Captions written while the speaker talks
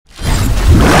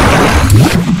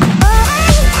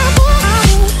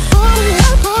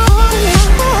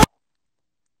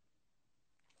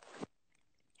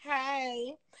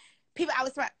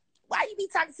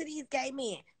these gay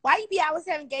men. Why you be always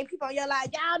having gay people on your life?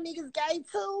 Y'all niggas gay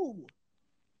too.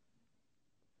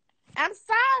 I'm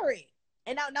sorry.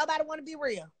 And don't nobody want to be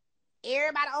real.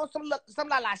 Everybody on some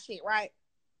la shit, right?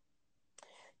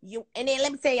 And then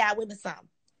let me tell y'all women something.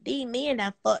 These men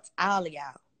done fucked all of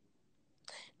y'all.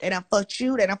 They done fucked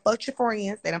you. They done fucked your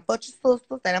friends. They done fucked your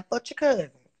sisters. They done fucked your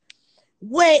cousins.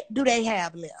 What do they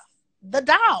have left? The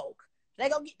dog. They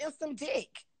gonna get them some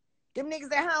dick. Them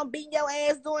niggas at home beating your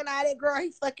ass doing all that, girl.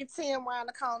 He fucking Tim around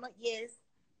the corner. Yes.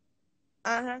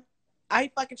 Are you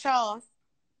fucking Charles?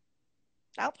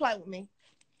 Don't play with me.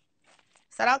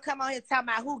 So don't come on here talking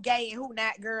about who gay and who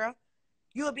not, girl.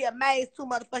 You'll be amazed who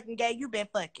motherfucking gay you been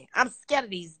fucking. I'm scared of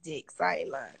these dicks. I ain't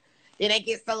lying. Then they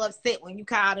get so upset when you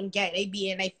call them gay. They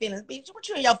be in their feelings. Bitch, what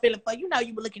you in your feelings for? You know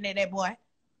you were looking at that boy.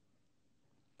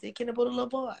 Dick in the booty, little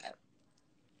boy.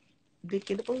 Dick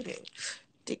in the booty.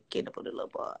 Dick in the booty, little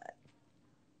boy.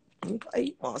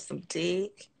 You want some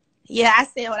dick? Yeah, I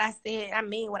said what I said. I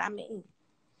mean what I mean.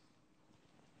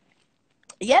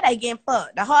 Yeah, they getting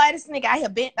fucked. The hardest nigga out here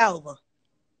bent over.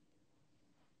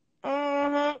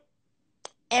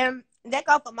 And that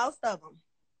go for most of them.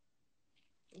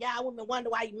 Y'all women wonder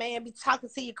why your man be talking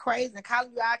to you crazy and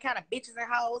calling you all kind of bitches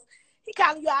and hoes. He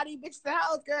calling you all these bitches and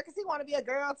hoes, girl, because he want to be a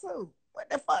girl too. What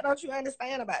the fuck don't you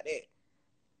understand about that?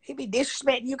 He be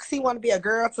disrespecting you because he want to be a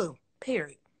girl too.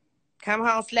 Period. Come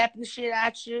home slapping the shit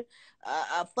out you,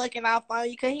 fucking off on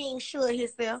you because he ain't sure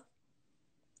himself.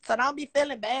 So don't be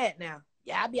feeling bad now.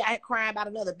 Yeah, I be out here crying about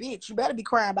another bitch. You better be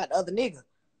crying about the other nigga.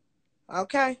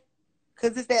 Okay?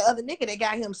 Because it's that other nigga that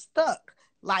got him stuck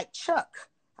like Chuck.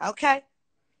 Okay?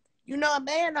 You know a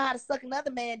man know how to suck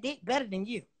another man's dick better than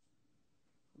you.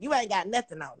 You ain't got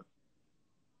nothing on him.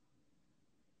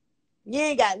 You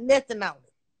ain't got nothing on him.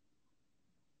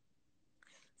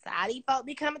 So all these folks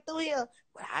be coming through here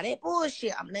with all that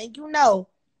bullshit. I'm letting you know,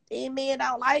 these men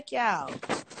don't like y'all.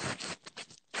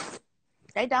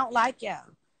 They don't like y'all.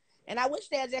 And I wish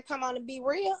they'd just come on and be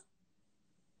real.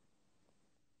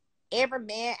 Every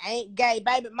man ain't gay,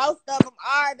 baby. Most of them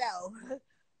are, though.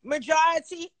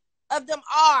 Majority of them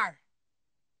are.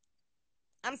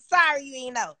 I'm sorry you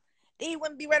ain't know. He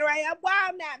wouldn't be right around here. Why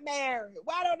I'm not married?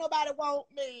 Why don't nobody want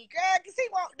me? Girl, because he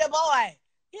want the boy.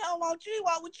 He don't want you. He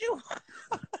want what you want.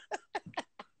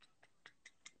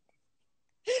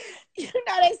 You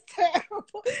know that's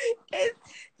terrible.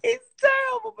 It's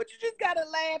terrible, but you just got to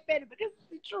laugh at it because it's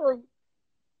the truth.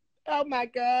 Oh, my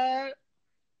God.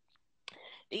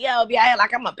 Yo, be out here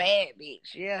like I'm a bad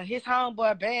bitch. Yeah, his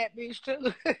homeboy a bad bitch,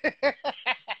 too.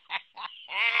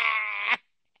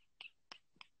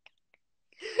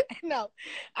 No,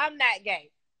 I'm not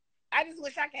gay. I just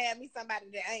wish I could have me somebody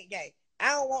that ain't gay.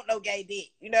 I don't want no gay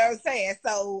dick. You know what I'm saying?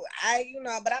 So,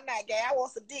 but I'm not gay. I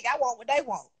want some dick. I want what they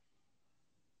want.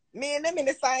 Me and them in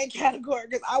the same category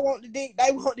because I want the dick.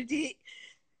 They want the dick.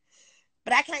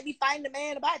 But I can't be fighting the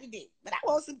man about the dick. But I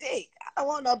want some dick. I don't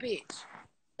want no bitch.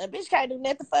 A bitch can't do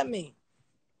nothing for me.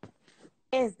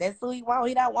 Yes, that's who he want.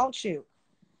 He don't want you.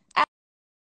 I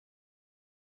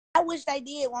wish they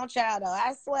did want y'all, though.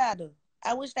 I swear I do.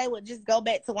 I wish they would just go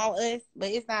back to want us, but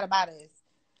it's not about us.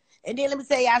 And then let me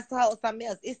tell you, I told something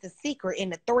else. It's the secret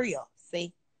and the thrill,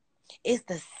 see? It's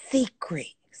the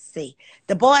secret, see?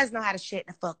 The boys know how to shut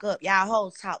the fuck up. Y'all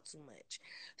hoes talk too much.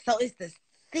 So it's the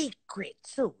secret,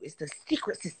 too. It's the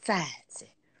secret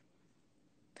society.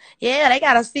 Yeah, they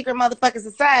got a secret motherfucking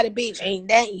society, bitch. Ain't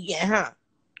that yet,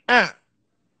 huh?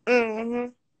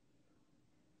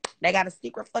 They got a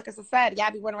secret fucking society.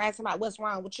 Y'all be running around talking about what's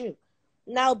wrong with you.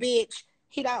 No, bitch.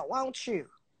 He don't want you.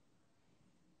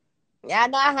 Yeah, I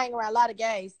know I hang around a lot of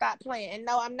gays. Stop playing. And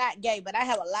no, I'm not gay, but I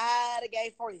have a lot of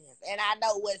gay friends. And I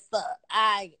know what's up.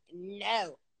 I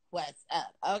know what's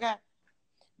up, okay?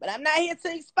 But I'm not here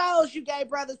to expose you gay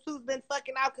brothers who's been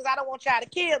fucking out because I don't want y'all to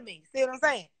kill me. See what I'm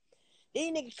saying?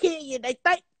 These niggas kill you, they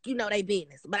think you know they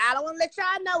business. But I don't want to let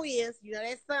y'all know is, you know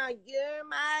that song, you're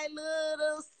my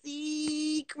little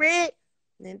secret.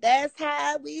 And that's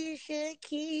how we should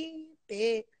keep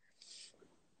it.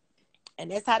 And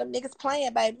that's how them niggas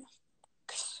playing, baby.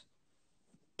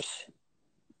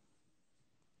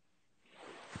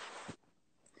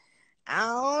 I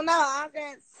don't know. I'm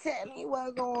just telling you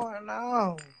what's going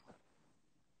on.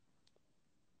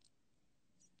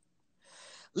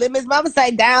 Let Miss Mama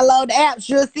say download the app.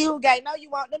 She'll see who gay. No, you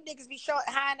won't. Them niggas be short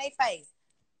high in their face.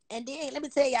 And then let me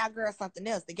tell y'all girls something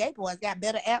else. The gay boys got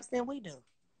better apps than we do.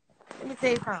 Let me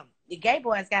tell you something. The gay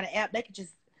boys got an app. They can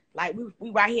just, like, we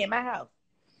right here in my house.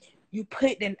 You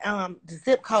put the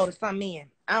zip code or something in.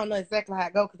 I don't know exactly how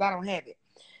it goes because I don't have it.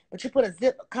 But you put a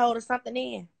zip code or something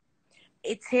in.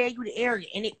 It tell you the area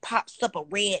and it pops up a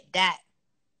red dot.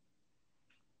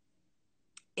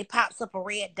 it pops up a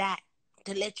red dot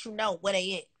to let you know where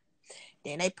they at.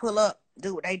 Then they pull up,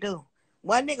 do what they do.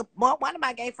 One of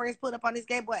my gay friends put up on this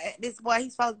gay boy. This boy,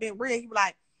 he's supposed to be real. He was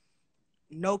like,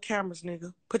 "No cameras,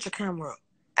 nigga. Put your camera up."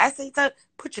 I said,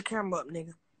 "Put your camera up,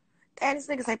 nigga." Damn, this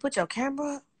nigga say, "Put your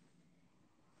camera up."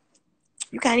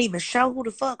 You can't even show who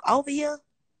the fuck over here.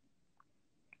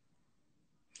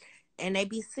 And they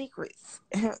be secrets.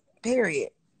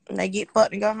 Period. And they get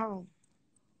fucked and go home.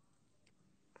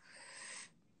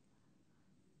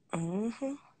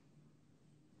 Mm-hmm.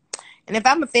 And if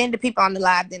I'm offending people on the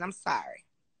live, then I'm sorry.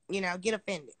 You know, get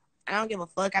offended. I don't give a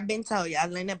fuck. I've been told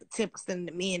y'all, ain't never 10% of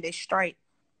the men that's straight.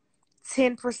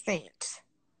 10%.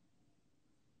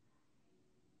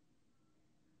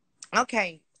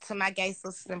 Okay, to my gay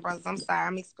sisters and brothers, I'm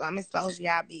sorry. I'm exposing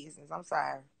y'all business. I'm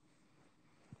sorry.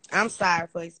 I'm sorry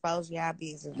for exposing y'all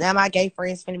business. Now my gay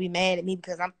friends finna be mad at me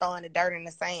because I'm throwing the dirt in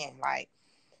the sand. Like,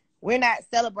 we're not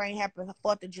celebrating Happy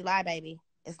 4th of July, baby.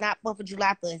 It's not 4th of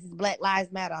July for us. It's Black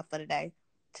Lives Matter for today.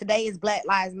 Today is Black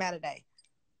Lives Matter Day.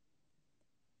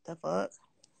 The fuck?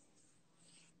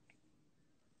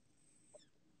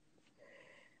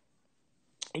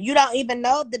 You don't even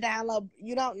know the download.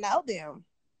 You don't know them.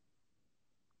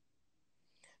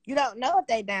 You don't know if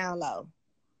they download.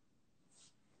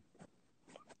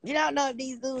 You don't know if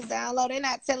these dudes download. They're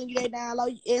not telling you they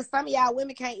download. And some of y'all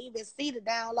women can't even see the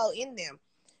download in them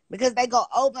because they go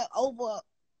over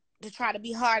to try to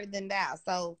be harder than thou.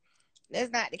 So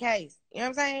that's not the case. You know what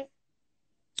I'm saying?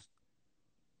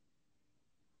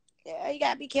 Yeah, you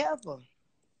gotta be careful.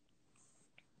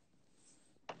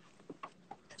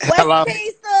 Hello. What's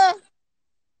Pizza?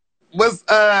 What's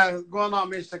going on,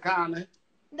 Miss Shekinah?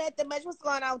 Nothing much. What's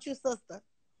going on with you, sister?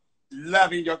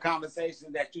 Loving your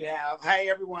conversation that you have. Hey,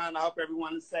 everyone. I hope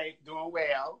everyone is safe, doing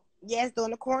well. Yes,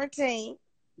 during the quarantine.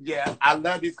 Yeah, I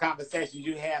love these conversations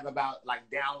you have about like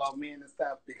download men and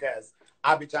stuff because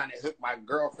I'll be trying to hook my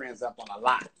girlfriends up on a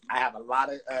lot. I have a lot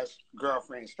of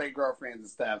girlfriends, straight girlfriends and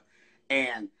stuff,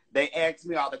 and they ask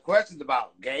me all the questions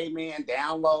about gay men,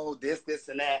 download, this,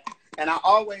 and that. And I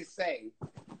always say,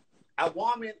 a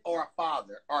woman or a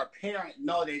father or a parent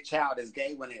know their child is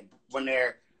gay when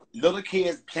they're little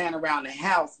kids playing around the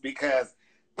house because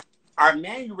our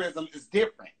mannerism is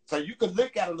different. So you could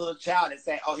look at a little child and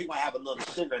say, "Oh, he gonna have a little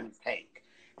sugar in his cake."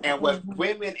 And what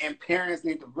women and parents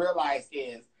need to realize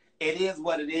is it is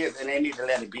what it is, and they need to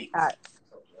let it be. Right.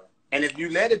 And if you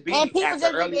let it be And people at the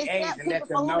just need early to age accept and people let for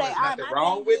them who know they there's are. nothing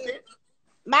wrong with it,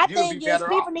 My you'll thing be is better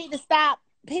people off. need to stop.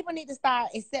 People need to start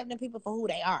accepting people for who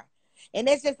they are. And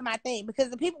that's just my thing.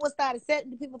 Because if people would start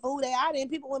accepting people for who they are, then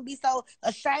people wouldn't be so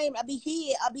ashamed or be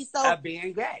hid or be so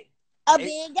Being gay.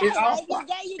 being gay. Like, you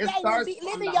gay, you It gay. You starts be from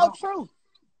living the your home. truth.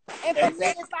 And for me,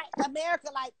 it's like America,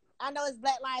 like, I know it's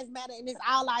Black Lives Matter and it's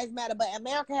All Lives Matter, but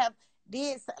America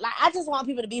I just want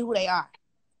people to be who they are.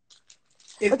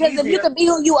 It's because easier. if you can be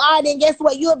who you are, then guess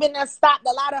what? You have been there stopped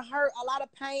a lot of hurt, a lot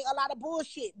of pain, a lot of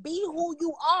bullshit. Be who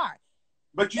you are.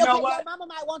 But you know what? Your mama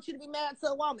might want you to be married to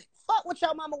a woman. Fuck what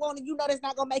your mama want, and you know that's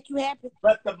not gonna make you happy.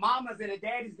 But the mamas and the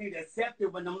daddies need to accept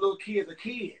it when them little kids are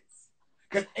kids.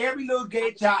 Because every little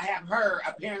gay child have heard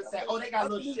a parent say, "Oh, they got a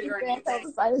little sugar in their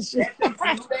face." Let them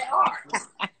see who they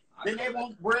are. Then they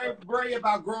won't worry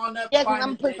about growing up. Yeah,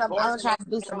 because I'm gonna try to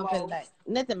do something today.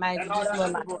 Nothing major, just a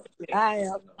little. I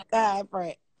am. God,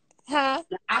 Fred. Huh?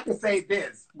 I can say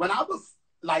this: when I was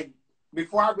like,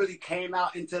 before I really came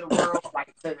out into the world,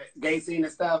 like to the gay scene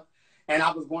and stuff, and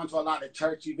I was going to a lot of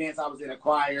church events. I was in a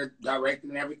choir, directing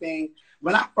and everything.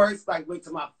 When I first went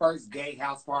to my first gay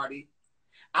house party,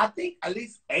 I think at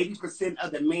least 80%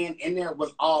 of the men in there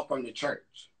was all from the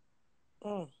church.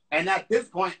 And at this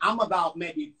point, I'm about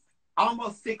maybe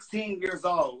almost 16 years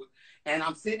old, and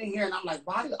I'm sitting here and I'm like,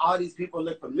 why do all these people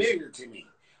look familiar to me?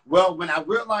 Well, when I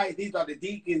realized these are the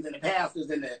deacons and the pastors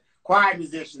and the choir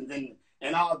musicians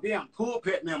and all of them,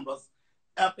 pulpit members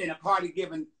up in a party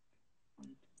giving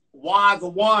wads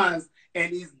of ones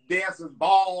and these dancers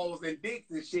balls and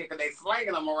dicks and shit because they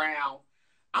slinging them around.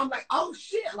 I'm like, oh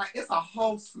shit, like it's a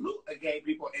whole slew of gay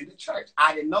people in the church.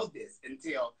 I didn't know this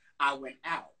until I went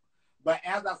out. But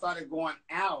as I started going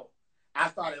out, I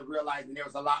started realizing there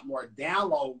was a lot more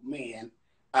download men,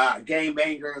 game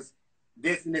bangers,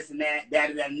 this and this and that,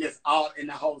 that and this, all in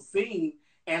the whole scene.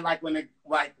 And like when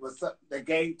the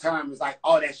gay term is like,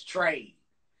 oh, that's trade.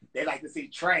 They like to see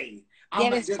trade.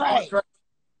 I'm like, trade.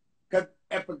 Because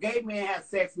if a gay man has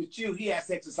sex with you, he has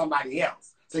sex with somebody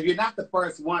else. So you're not the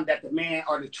first one that the man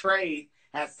or the trade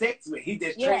has sex with. He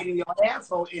just trading your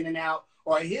asshole in and out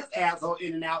or his asshole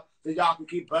in and out so y'all can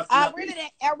keep busting up. Really,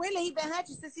 he been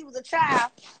hunting since he was a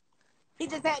child. He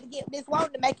just had to get this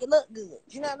woman to make it look good.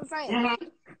 You know what I'm saying?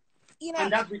 Mm-hmm. you know,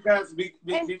 and that's because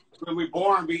and when we're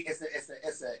born,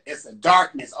 it's a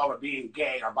darkness over being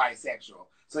gay or bisexual.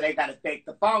 So they got to fake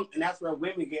the funk, and that's where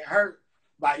women get hurt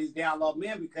by these down low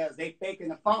men because they faking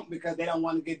the funk because they don't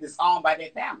want to get disowned by their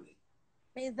family.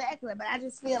 exactly. But I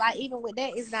just feel like even with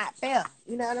that, it's not fair.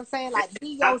 You know what I'm saying? Like,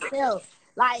 be yourself.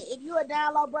 Like, if you're a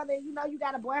down low brother, and you know you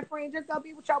got a boyfriend, just go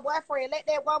be with your boyfriend. Let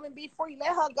that woman be free. Let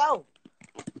her go.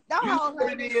 Don't You know hold her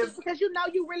what in it this is? shit because you know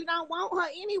you really don't want her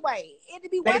anyway.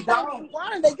 It'd be They one thing if don't. you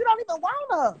wanted her. You don't even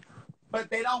want her. But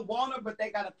they don't want her, but they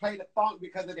got to play the funk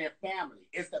because of their family.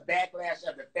 It's the backlash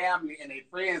of the family and their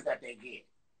friends that they get.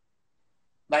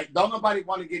 Like, don't nobody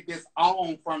want to get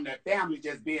disowned from their family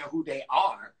just being who they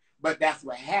are, but that's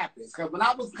what happens. Because when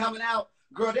I was coming out,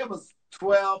 girl, there was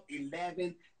 12,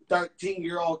 11,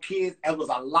 13-year-old kids. There was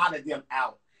a lot of them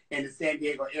out in the San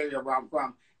Diego area where I'm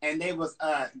from. And they was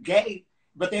gay,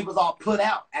 but they was all put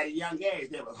out at a young age.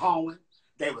 They was hoeing,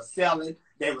 they was selling,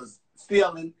 they was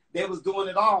stealing. They was doing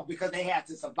it all because they had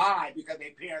to survive because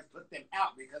their parents put them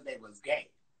out because they was gay.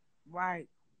 Right.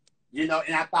 You know,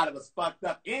 and I thought it was fucked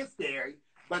up and scary.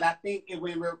 But I think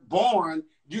when we're born,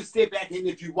 you sit back and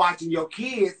if you're watching your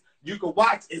kids, you can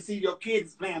watch and see your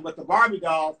kids playing with the Barbie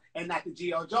dolls and not the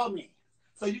G.I. Joe man.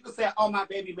 So you can say, oh, my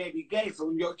baby may be gay. So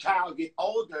when your child get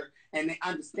older and they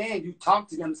understand, you talk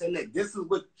to them and say, look, this is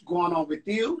what's going on with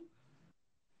you.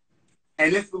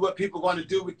 And this is what people are going to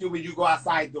do with you when you go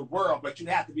outside the world. But you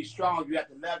have to be strong. You have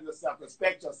to love yourself,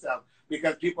 respect yourself,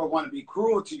 because people want to be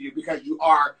cruel to you because you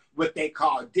are what they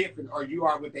call different or you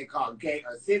are what they call gay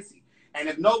or sissy. And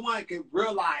if no one can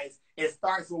realize it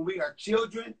starts when we are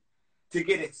children to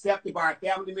get accepted by our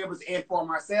family members and from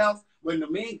ourselves, when the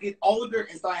men get older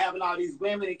and start having all these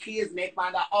women and kids and they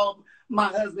find out, oh, my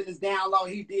husband is down low,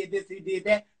 he did this, he did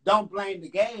that, don't blame the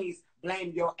gays,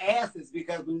 blame your asses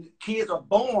because when kids are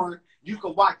born, you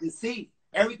can watch and see.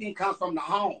 Everything comes from the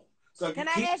home. So if Can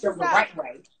you I teach ask you them the something? right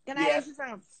way. Can I Yes. ask you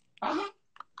something? Uh-huh.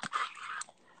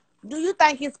 Do you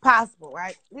think it's possible,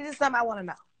 right? This is something I want to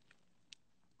know.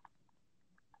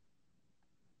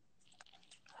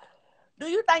 Do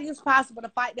you think it's possible to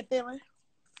fight the feeling?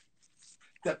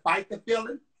 To fight the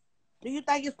feeling? Do you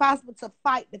think it's possible to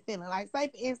fight the feeling? Like, say,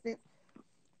 for instance,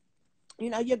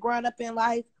 you know, you're growing up in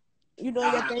life, you're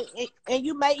doing your thing, and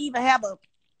you may even have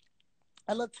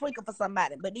a little twinkle for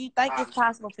somebody. But do you think it's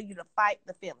possible for you to fight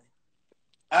the feeling?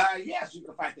 Yes, you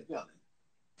can fight the feeling.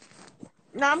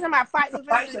 No, I'm talking about fight the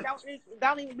feeling.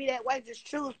 Don't even be that way. Just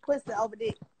choose pussy over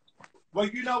dick. Well,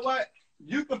 you know what?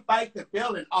 You can fight the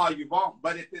feeling all you want,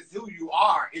 but if it's who you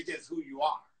are, it's just who you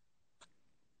are.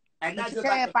 And But not you just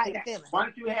can't like fight the feeling.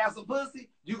 once you have some pussy,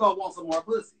 you're going to want some more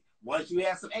pussy. Once you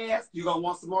have some ass, you're going to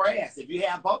want some more ass. If you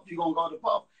have both, you're going to go to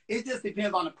both. It just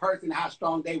depends on the person how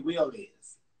strong their will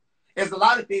is. There's a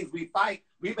lot of things we fight.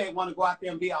 We may want to go out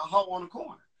there and be a hoe on the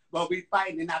corner, but we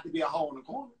fighting not to be a hoe on the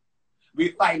corner. We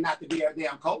fight not to be a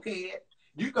damn cokehead.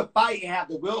 You can fight and have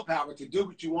the willpower to do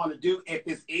what you want to do if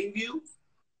it's in you.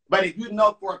 But if you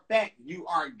know for a fact you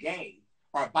are gay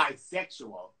or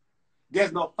bisexual,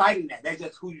 there's no fighting that. That's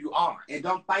just who you are. And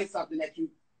don't fight something that you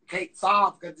can't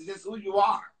solve because it's just who you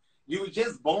are. You were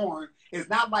just born. It's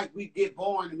not like we get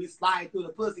born and we slide through the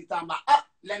pussy talking about, oh,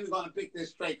 let me go and pick this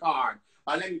straight card.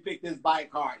 Or let me pick this bi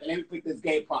card. Or let me pick this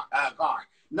gay card.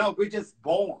 No, we're just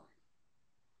born.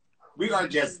 We are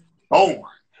just born.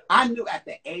 I knew at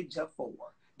the age of 4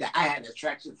 that I had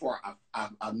attraction for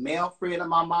a male friend of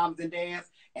my mom's and dad's,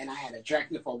 and I had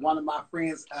attraction for one of my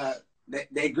friends,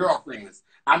 their girlfriends.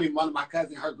 I mean, one of my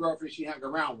cousins, her girlfriend she hung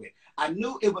around with. I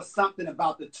knew it was something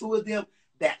about the two of them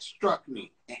that struck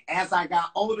me. And as I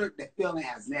got older, the feeling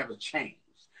has never changed.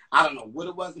 I don't know what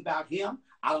it was about him.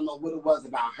 I don't know what it was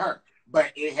about her.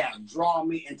 But it had drawn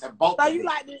me into both So of you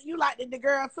them. liked the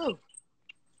girl too?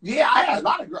 Yeah, I had a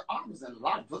lot of girl arms and a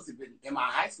lot of pussy in my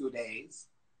high school days.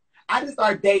 I didn't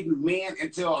start dating men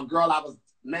until a girl I was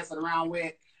messing around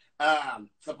with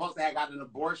supposed to have got an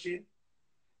abortion.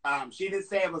 She didn't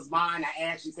say it was mine. I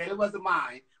asked, she said it wasn't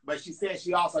mine, but she said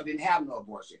she also didn't have no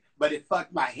abortion. But it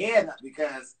fucked my head up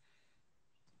because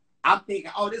I'm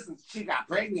thinking, oh, she got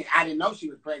pregnant. I didn't know she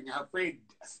was pregnant. Her friend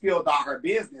spilled all her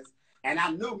business. And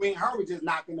I knew me and her were just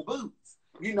knocking the boots,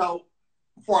 you know,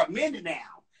 for a minute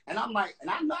now. And I'm like, and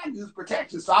I know I use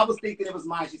protection. So I was thinking it was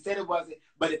mine. She said it wasn't,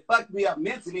 but it fucked me up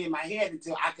mentally in my head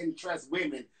until I couldn't trust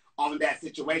women on that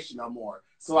situation no more.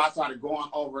 So I started going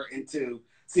over into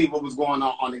see what was going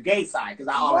on the gay side.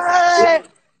 Because I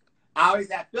always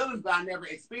had feelings, but I never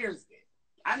experienced it.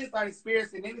 I didn't start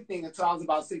experiencing anything until I was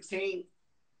about 16.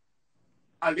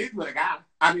 At least with a guy.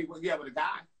 I mean, yeah, with a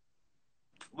guy.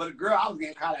 With a girl, I was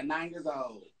getting caught at 9 years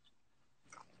old.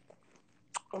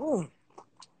 Ooh.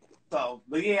 So,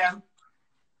 but yeah.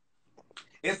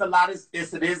 It is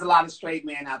a lot of straight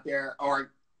men out there,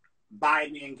 or bi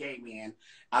men, gay men.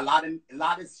 A lot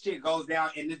of shit goes down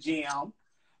in the gym.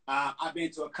 I've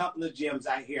been to a couple of gyms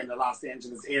out here in the Los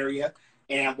Angeles area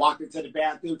and walked into the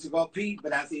bathroom to go pee,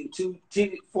 but I seen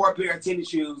four pair of tennis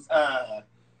shoes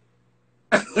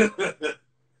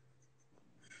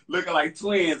looking like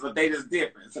twins, but they just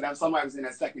different. So that somebody was in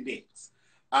their second dance.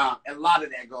 A lot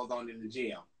of that goes on in the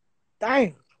gym.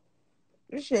 Dang.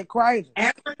 This shit crazy.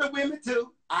 And with the women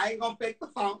too. I ain't gonna fake the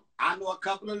funk. I know a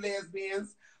couple of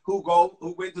lesbians who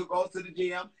went to go to the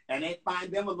gym and they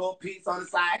find them a little piece on the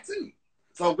side too.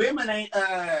 So women ain't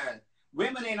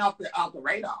off the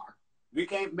radar. We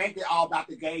can't make it all about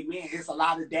the gay men. It's a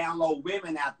lot of down low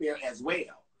women out there as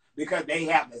well, because they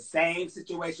have the same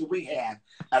situation we have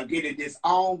of getting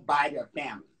disowned by their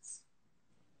families.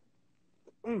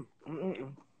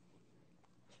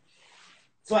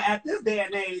 So at this day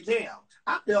and age, hell,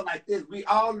 I feel like this. We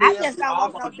all live. I just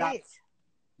don't want no bitch.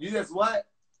 You just what?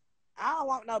 I don't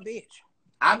want no bitch.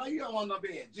 I know you don't want no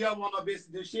bitch. You don't want no bitch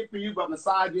to do shit for you but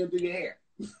massage you and do your hair.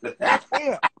 That's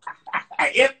it.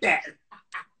 If that.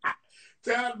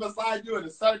 Tell her to massage you in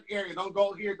a certain area. Don't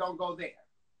go here, don't go there.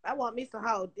 I want me some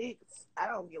whole dicks. I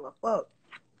don't give a fuck.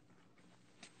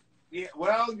 Yeah,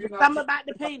 well, you know. Something about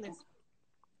the penis.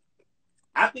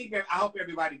 I hope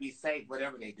everybody be safe,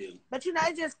 whatever they do. But you know,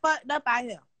 it's just fucked up out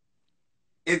here.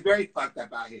 It's very fucked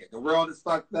up out here. The world is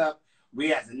fucked up.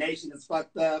 We as a nation is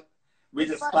fucked up. We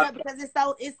just fucked up because it's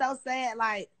so sad.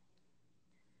 Like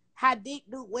how dick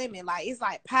do women. Like it's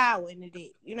like power in the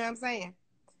dick. You know what I'm saying?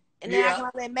 And then I can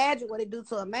only imagine what it do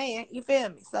to a man. You feel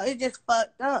me? So it's just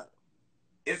fucked up.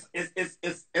 It's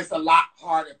a lot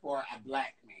harder for a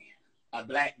black man, a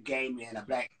black gay man, a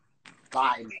black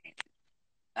bi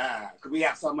man. Because we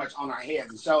have so much on our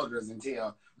heads and shoulders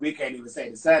until we can't even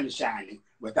say the sun is shining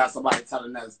without somebody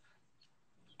telling us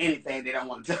anything they don't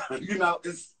want to tell. You know,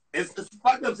 it's a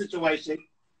fucked up situation.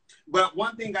 But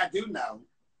one thing I do know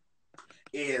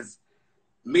is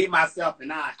me, myself,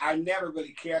 and I never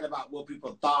really cared about what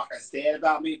people thought or said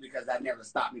about me because that never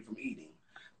stopped me from eating.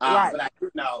 Right. But I do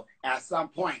know at some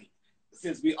point,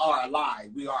 since we are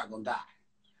alive, we are going to die.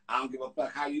 I don't give a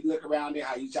fuck how you look around it,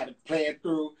 how you try to play it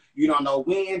through. You don't know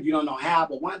when, you don't know how,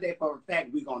 but one day for a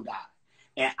fact, we're going to die.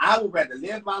 And I would rather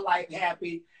live my life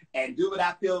happy and do what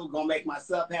I feel is going to make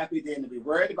myself happy than to be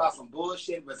worried about some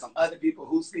bullshit with some other people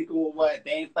who's sleeping with what,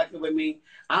 they ain't fucking with me.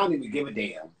 I don't even give a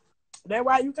damn. That's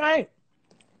why you think.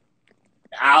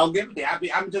 I don't give a damn.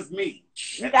 I'm just me.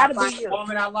 You gotta be you. The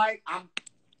woman I like, I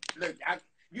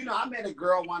met a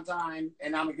girl one time,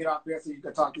 and I'm going to get off here so you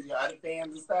can talk to your other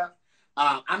fans and stuff.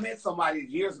 I met somebody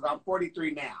years ago. I'm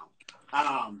 43 now.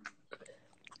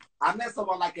 I met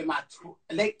someone like in my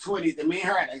late 20s, and me and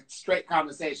her had a straight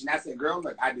conversation. I said, girl,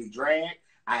 look, I do drag.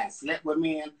 I have slept with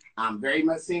men. I'm very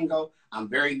much single. I'm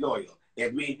very loyal.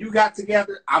 If me and you got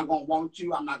together, I'm going to want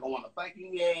you. I'm not going to want to fuck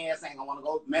in your ass. I ain't going to want to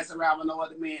go mess around with no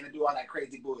other man and do all that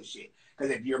crazy bullshit.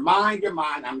 Because if you're mine, you're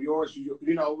mine. I'm yours, you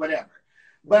know, whatever.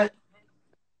 But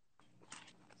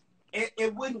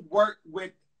it wouldn't work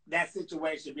with that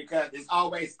situation because it's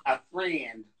always a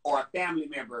friend or a family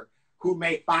member who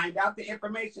may find out the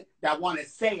information that want to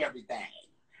say everything.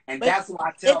 And but that's why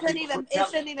I tell people. It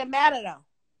shouldn't even matter,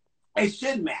 though. It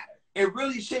shouldn't matter. It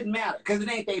really shouldn't matter because it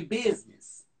ain't their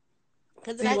business.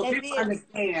 Because it ain't their business.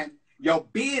 Understand your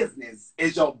business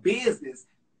is your business.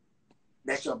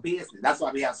 That's your business. That's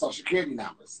why we have social security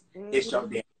numbers. Mm-hmm. It's your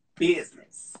damn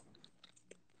business.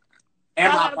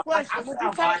 And I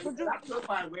still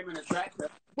find women attractive.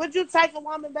 Would you take a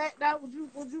woman back though?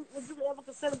 Would you ever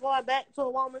consider going back to a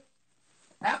woman?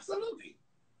 Absolutely.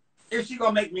 If she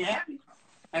gonna make me happy.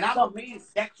 And I don't mean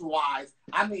sex-wise,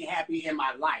 I mean happy in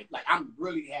my life. Like I'm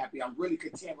really happy. I'm really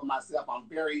content with myself. I'm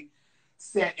very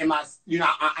set in my,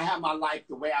 I have my life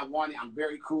the way I want it. I'm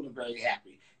very cool and very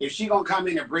happy. If she gonna come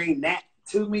in and bring that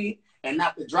to me and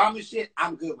not the drama shit,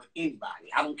 I'm good with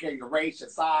anybody. I don't care your race, your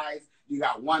size. You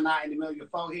got one eye in the middle of your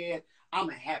forehead. I'm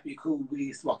a happy, cool,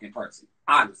 weed smoking person.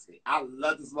 Honestly, I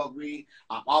love to smoke weed.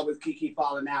 I'm always keep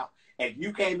falling out. If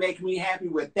you can't make me happy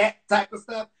with that type of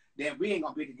stuff, then we ain't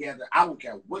gonna be together. I don't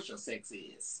care what your sex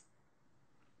is.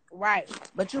 Right,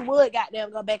 but you would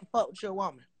goddamn go back and fuck with your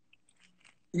woman.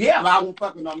 Yeah, but I won't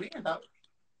fuck with no men though.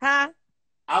 Huh?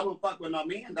 I won't fuck with no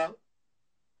men though.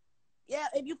 Yeah,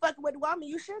 if you fucking with the woman,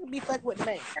 you shouldn't be fucking with the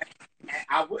man.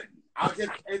 I wouldn't.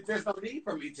 It's just no need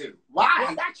for me to. Why?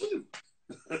 I got you.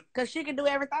 Because she can do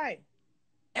everything.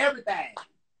 Everything.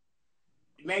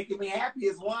 Making me happy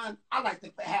is one. I like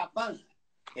to have fun.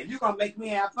 If you're going to make me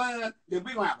have fun, then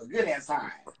we're going to have a good ass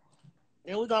time.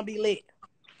 And we're going to be lit.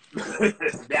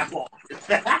 That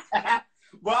part.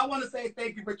 Well, I want to say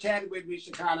thank you for chatting with me,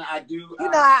 Shekinah. I do. You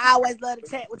know, I always love to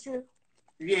chat with you.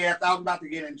 Yeah, I was about to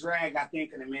get in drag, I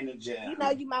think, in a minute, Jeff. You know,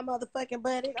 you my motherfucking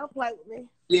buddy. Don't play with me.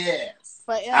 Yes.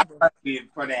 Forever. I love you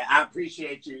for that. I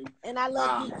appreciate you. And I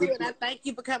love you too. And I thank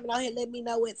you for coming on here and letting me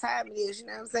know what time it is. You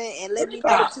know what I'm saying? And let me know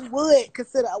that you would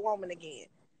consider a woman again.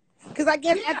 Because I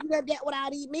guess after you done that with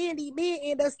all these men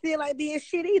end up still ain't being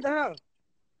shit either, huh?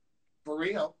 For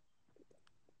real.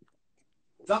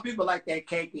 Some people like that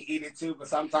cake and eat it too, but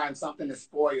sometimes something is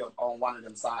spoiled on one of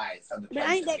them sides of the plate.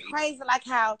 But ain't that crazy? Like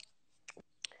how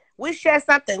we share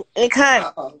something in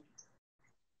common.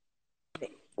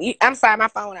 I'm sorry, my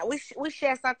phone out. We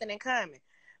share something in common.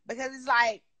 Because it's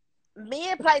like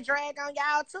men play drag on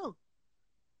y'all too.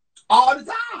 All the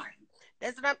time.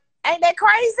 That's what ain't that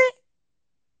crazy?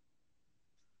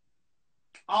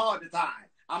 All the time.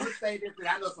 I'm going to say this, and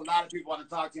I know a lot of people want to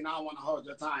talk to you, and I don't want to hold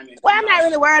your time. Well, I'm not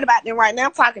really worried about them right now.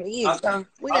 I'm talking to you. Okay. So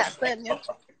we got studying.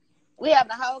 We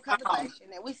having a whole conversation,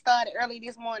 and we started early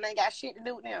this morning. Ain't got shit to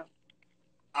do with them.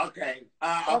 Okay.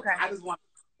 Okay. I just want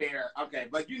to share. Okay.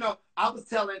 But, you know, I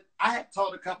had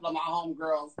told a couple of my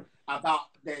homegirls about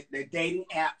the dating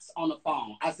apps on the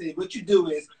phone. I said, what you do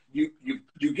is you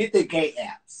get the gay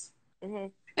apps. Mm-hmm.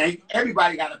 And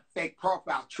everybody got a fake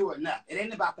profile, true enough. It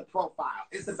ain't about the profile.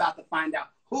 It's about to find out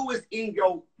who is in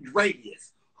your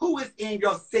radius, who is in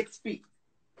your 6 feet.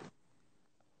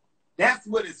 That's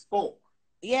what it's for.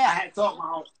 Yeah. I had told my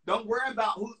home, don't worry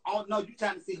about who's on. No, you're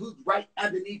trying to see who's right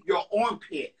underneath your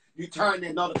armpit. You turn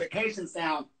the notification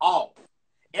sound off.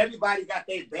 Everybody got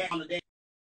their back on the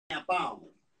damn phone.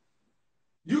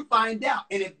 You find out,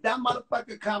 and if that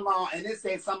motherfucker come on and it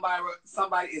says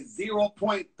somebody is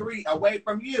 0.3 away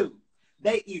from you,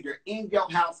 they either in your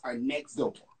house or next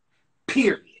door.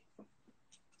 Period.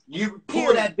 You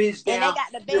pull that bitch down. And they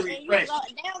got the bed, and they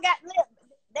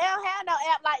don't have no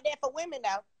app like that for women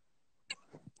though.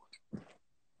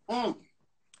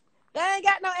 They ain't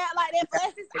got no app like that for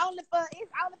us. It's only for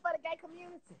the gay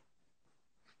community.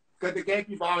 Cause the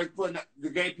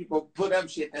gay people put up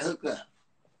shit to hook up.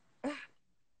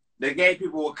 The gay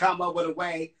people will come up with a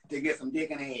way to get some dick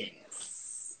in their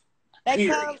ass. They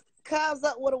comes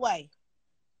up with a way.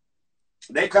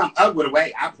 They come up with a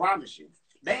way. I promise you.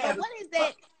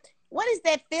 What is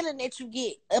that feeling that you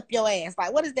get up your ass?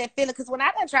 Like, what is that feeling? Because when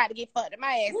I done tried to get fucked in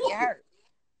my ass, it hurt.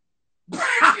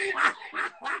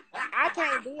 I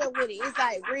can't deal with it. It's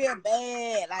like real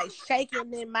bad, like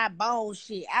shaking in my bone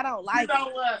shit. I don't like it. You know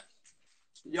what?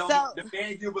 Yo, the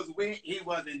man you was with, he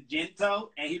wasn't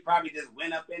gentle, and he probably just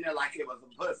went up in there like it was a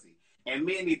pussy. And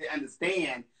men need to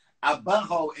understand, a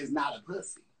butthole is not a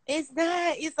pussy. It's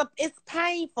not. It's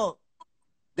painful.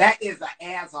 That is an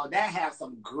asshole. That has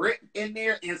some grip in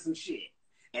there and some shit.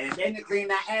 And if they didn't clean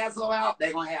that asshole out,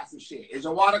 they're gonna have some shit. Is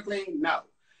your water clean? No.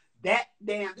 This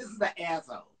is an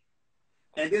asshole.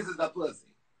 And this is a pussy.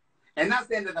 And not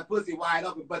saying that the pussy wide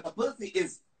open, but the pussy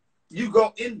is, you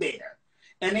go in there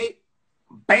and they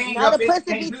bang up. The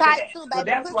pussy be tight too, baby. So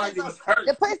that's why you was hurt.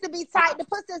 The pussy be tight. The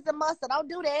pussy is the muscle. Don't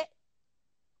do that.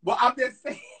 Well, I'm just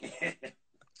saying.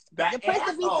 The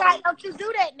pussy be tight. Don't you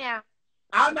do that now.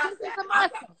 I'm not saying.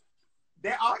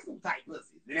 There are some tight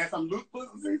pussies. There's some loose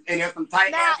pussies and there's some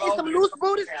tight assholes. Now, it's some loose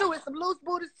booties too. It's some loose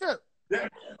booties too.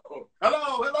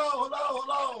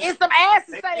 Hello. It's some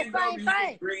asses say the same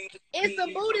thing. It's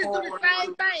some booties do the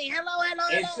same thing. Hello.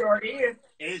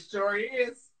 It sure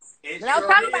is. Don't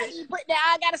talk about you put that.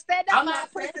 I gotta stand up my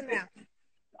pussy now.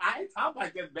 I ain't talking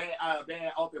about this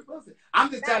bad open pussy. I'm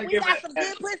just trying to give some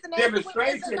good pussy now.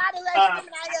 demonstration. There's a lot of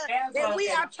women out here that we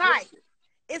are tight.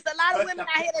 It's a lot of women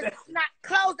out here that's not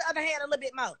close the other hand a little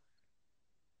bit more.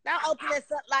 Don't open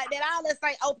this up like that. All this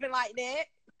ain't open like that.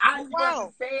 I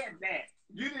wasn't saying that.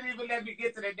 You didn't even let me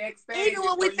get to the next stage. Even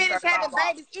when we finish having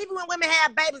babies, even when women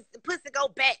have babies, the pussy go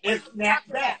back. It's not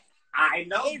that. I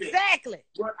know exactly.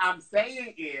 This. What I'm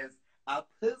saying is a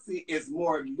pussy is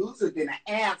more looser than an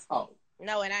asshole.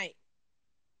 No, it ain't.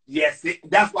 Yes,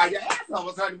 that's why your asshole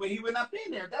was hurting when he went up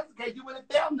in there. That's the case. You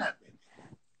wouldn't feel nothing.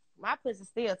 My pussy's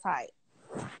still tight.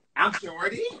 I'm sure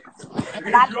it is. And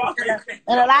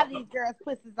a lot of these girls'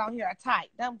 pussies on here are tight.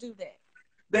 Don't do that.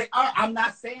 They are. I'm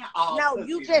not saying all. No, pussies,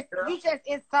 you just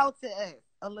insulted us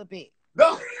a little bit.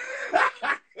 No.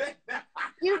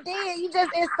 You did. You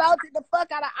just insulted the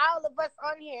fuck out of all of us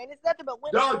on here, and it's nothing but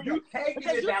women. No, you taking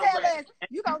it that way. Us,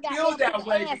 you gonna get that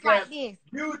way ass like this.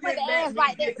 You didn't let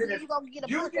me get to the.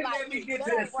 You didn't let me get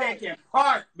to the second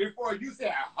part before you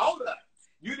said, "Hold up."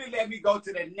 You didn't let me go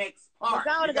to the next part.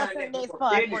 Go to the next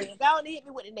part. Go on, hit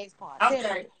me with the next part.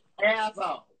 Okay,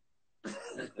 asshole,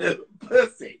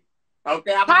 pussy.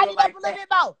 Okay, tighten it up a little bit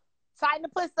more. Tighten the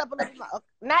pussy up a little bit more.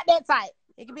 Not that tight.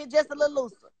 It can be just a little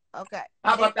looser. Okay.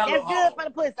 How about that That's little good hole? for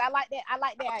the pussy. I like that. I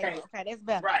like that Okay. angle. Okay, that's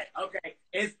better. Right. Okay.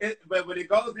 But when it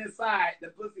goes inside, the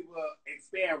pussy will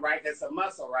expand. Right. It's a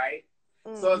muscle. Right.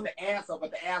 So it's the asshole,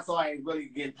 but the asshole ain't really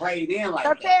getting played in like So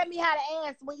that. tell me how the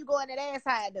ass when you go in that ass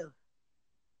how it do.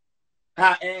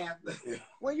 How ass?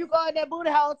 When you go in that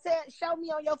booty hole, show me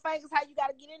on your fingers how you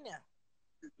gotta get in there.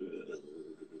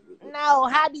 No,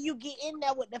 how do you get in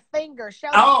there with the finger? Show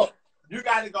me. You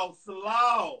got to go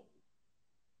slow.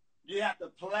 You have to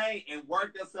play and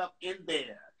work yourself in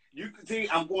there. You can see,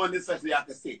 I'm going this way so y'all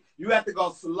can see. You have to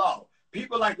go slow.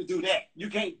 People like to do that. You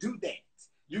can't do that.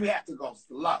 You have to go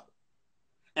slow.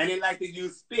 And they like to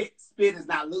use spit. Spit is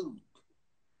not lube.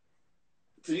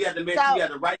 So you have to make sure you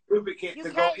have the right lubricant to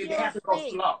go. It has to go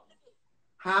slow.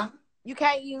 Huh? You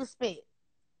can't use spit.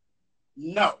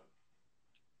 No.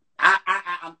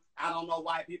 I don't know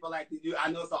why people like to do.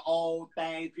 I know it's an old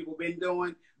thing people been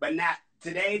doing, but not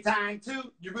today time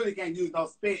too. You really can't use no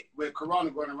spit with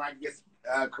Corona going around. You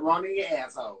get Corona in your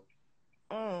asshole.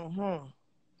 Mm-hmm.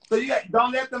 So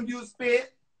don't let them use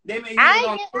spit. They may use I it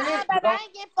on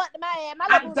ain't getting fucked in my ass. My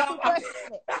little too precious.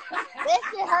 That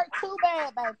shit hurt too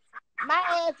bad, baby. My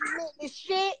ass is lit as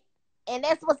shit, and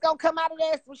that's what's gonna come out of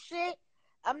there, some shit.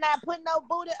 I'm not putting no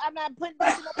booty. I'm not putting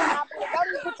this shit up in my booty. Don't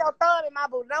even put your thumb in my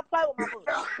booty. Don't play with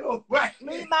my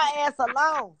booty. Leave my ass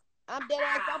alone. I'm dead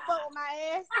ass. Don't fuck with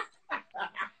my ass.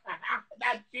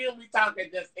 Not you. We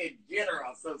talking just in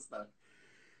general, sister.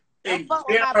 Don't fuck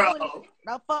with my booty.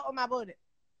 Don't fuck with my booty.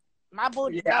 My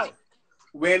booty, yeah. Dope.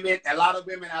 Women, a lot of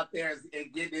women out there is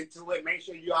getting into it. Make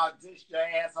sure you all dish your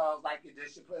assholes like you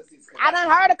dish your pussies. I done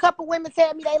heard a couple women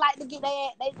tell me they like to get their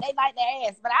they like their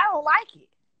ass, but I don't like it.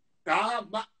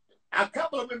 A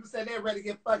couple of women said they're ready to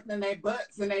get fucked in their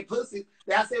butts and their pussy.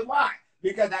 I said, why?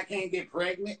 Because I can't get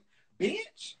pregnant.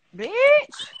 Bitch.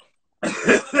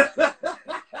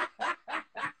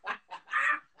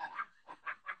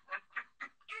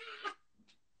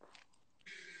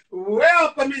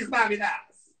 Well, for me, Navidad.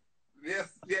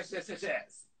 Yes.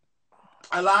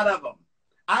 A lot of them.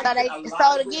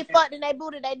 So to get fucked in their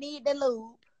booty, they need the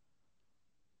lube.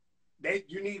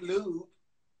 You need lube.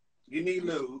 You need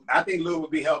lube. I think lube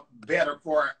would be better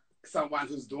for someone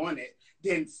who's doing it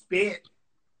than spit.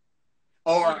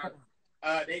 Or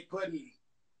they putting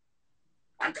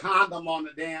a condom on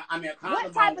the damn. I mean, a condom.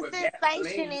 What type of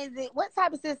sensation is it? What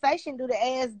type of sensation do the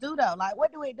ass do though? Like,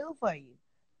 what do it do for you?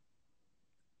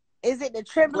 Is it the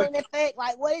trembling effect?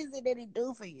 Like, what is it that it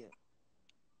do for you?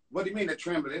 What do you mean the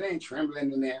trembling? It ain't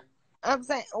trembling in there. I'm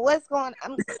saying, what's going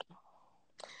on?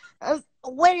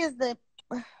 What is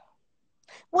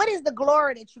the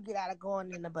glory that you get out of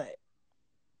going in the butt?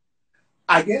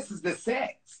 I guess it's the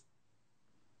sex.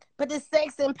 But the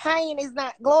sex and pain is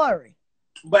not glory.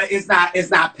 But it's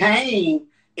not pain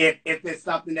if it's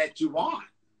something that you want.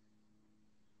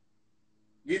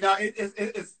 You know,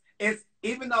 it's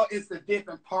even though it's a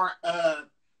different part of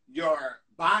your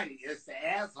body, it's the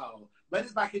asshole. But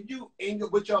it's like if you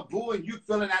with your boo and you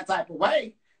feeling that type of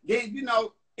way, then you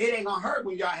know it ain't gonna hurt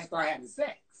when y'all start having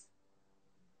sex.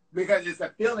 Because it's a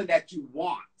feeling that you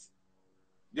want.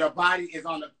 Your body is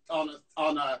on a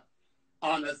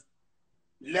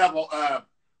level of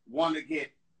want to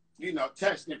get,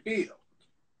 touched and feel.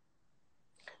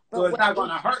 So it's not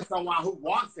gonna hurt someone who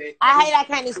wants it. I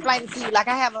can't explain it to you. Like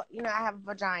I have a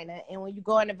vagina, and when you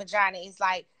go in the vagina, it's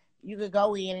like you could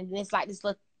go in, and it's like this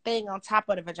little thing on top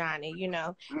of the vagina.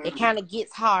 Mm-hmm. It kind of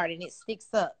gets hard and it sticks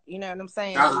up. You know what I'm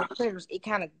saying? It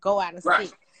kind of go out and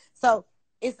stick. So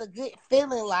it's a good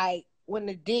feeling, like when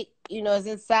the dick, is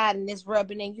inside and it's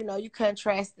rubbing, and you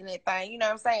contrasting that thing. You know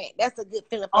what I'm saying? That's a good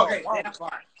feeling. Okay, that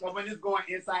part. So when it's going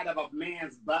inside of a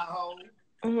man's butthole,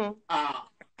 mm-hmm.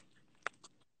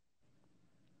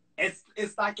 It's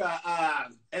like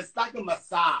a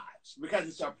massage because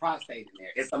it's your prostate in there.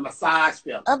 It's a massage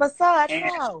feeling. A massage,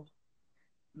 no.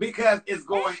 Because it's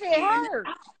going that shit hurt.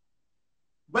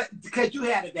 But because you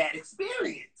had a bad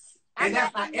experience. And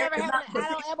that's not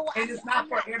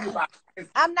for everybody.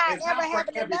 I'm not ever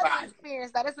having another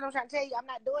experience. That's what I'm trying to tell you. I'm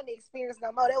not doing the experience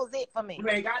no more. That was it for me. You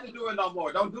ain't got to do it no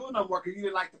more. Don't do it no more because you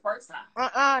didn't like the first time.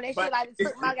 That shit like it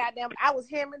took my goddamn. I was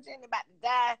hemorrhaging, about to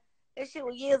die. That shit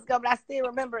was years ago, but I still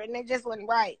remember it, and it just wasn't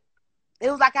right. It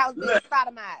was like I was being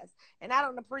sodomized, and I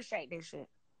don't appreciate this shit.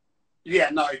 Yeah,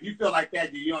 no, if you feel like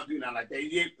that, you don't do nothing like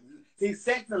that. See,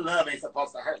 sex and love ain't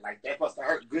supposed to hurt like that. It's supposed to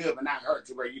hurt good, but not hurt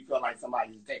to where you feel like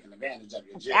somebody's taking advantage of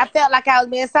your job. I felt like I was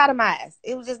being sodomized.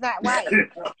 It was just not right.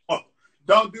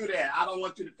 Don't do that. I don't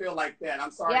want you to feel like that.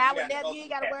 I'm sorry. Yeah, you ain't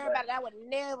got to worry about it. I would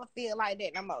never feel like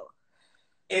that no more.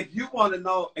 If you want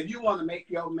to make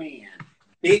your man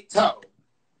big toe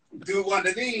do one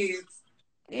of these,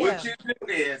 what you do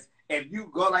is if you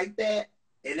go like that,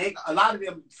 and a lot of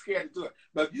them scared to do it.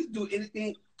 But if you do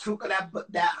anything, took that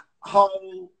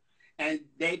hole, and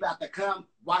they about to come,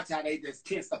 watch how they just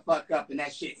tense the fuck up, and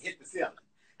that shit hit the ceiling.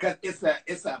 Cause it's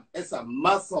a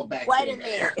muscle back there. Wait a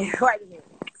minute. Wait a minute.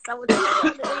 So what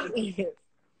you telling me is,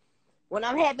 when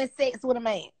I'm having sex with a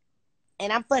man,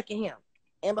 and I'm fucking him,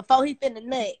 and before he finna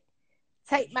nut,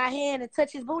 take my hand and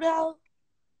touch his booty hole?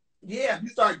 Yeah, if you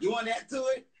start doing that to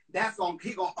it, that's gonna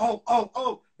keep going.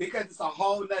 Oh, because it's a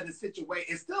whole nother situation.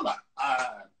 It's still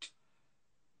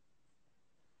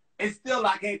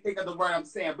I can't think of the word I'm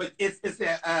saying, but it's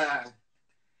a.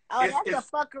 That's a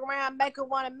fuck around, make her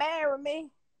want to marry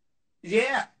me.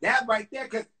 Yeah, that right there,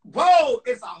 because, whoa,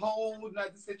 it's a whole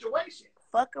nother situation.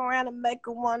 Fuck around and make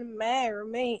her want to marry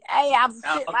me. Hey, I'm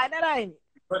shit like that, ain't it?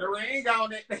 Put a ring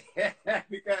on it,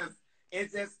 because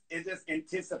it just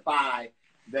intensifies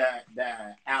the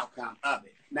outcome of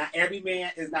it. Now, every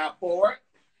man is not for it.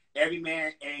 Every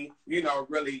man ain't,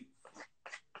 really,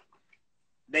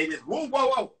 they just,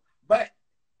 whoa. But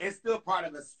it's still part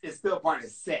of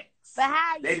sex. But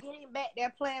how are you getting back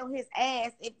there playing with his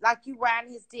ass if like you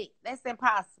riding his dick? That's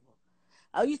impossible.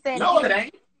 Oh, you saying no, it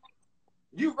ain't.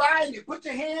 You riding it. Put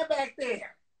your hand back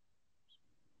there.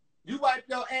 You wipe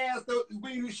your ass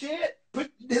when you shit.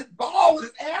 Put this ball with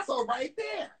his asshole right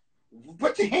there.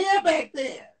 Put your hand back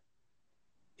there.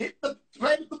 Play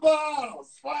with the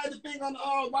balls. Slide the thing on the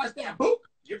arm. Watch that. Boop.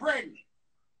 You're pregnant.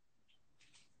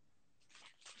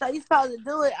 So you supposed to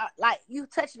do it like you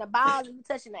touching the balls and you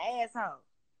touching the asshole.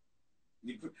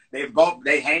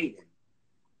 They hanging.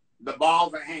 The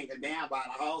balls are hanging down by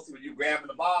the hole. So when you grabbing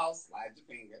the balls, slide your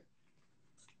finger.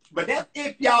 But that's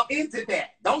if y'all into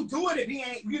that. Don't do it if he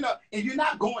ain't, and you're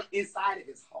not going inside of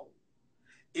his hole.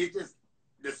 It's just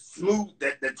the smooth,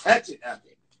 the touching of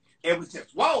it. It was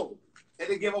just, whoa. And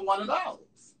they give him one of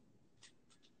those.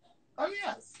 Oh,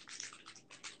 yes.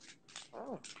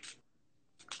 Oh.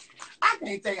 I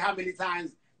can't tell you how many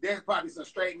times there's probably some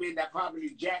straight men that probably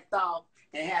jacked off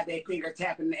and had their finger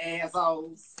tapping the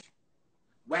assholes.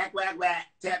 Whack, whack, whack,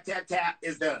 tap, tap, tap,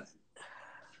 it's done.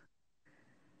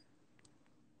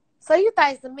 So you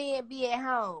think some men be at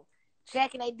home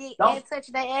jacking their dick and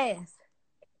touching their ass?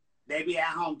 They be at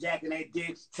home jacking their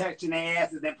dicks, touching their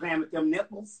asses, and playing with them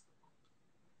nipples.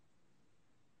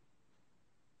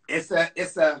 It's a,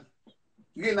 So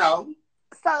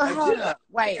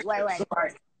wait.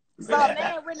 Sorry. So a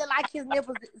man really like his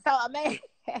nipples. So a man.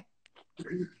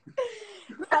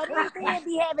 So these men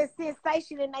be having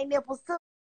sensation in their nipples too.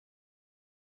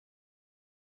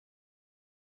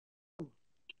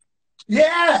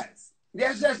 Yes.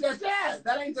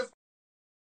 That ain't just.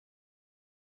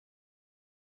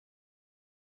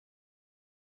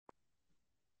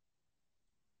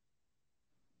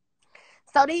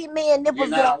 So these men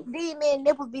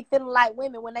nipples be feeling like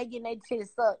women when they get their titties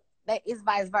sucked. It's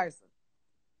vice versa.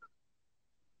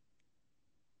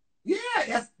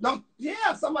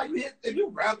 Yeah, somebody if you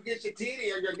rub against your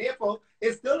titty or your nipple,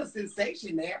 it's still a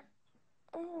sensation there.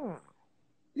 Mm.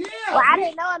 Yeah. Well, I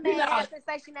didn't know a man had a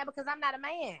sensation there because I'm not a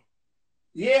man.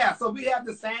 Yeah, so we have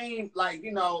the same,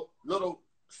 little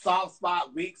soft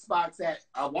spot, weak spots that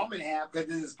a woman have because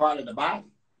this is part of the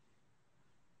body.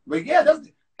 But yeah, that's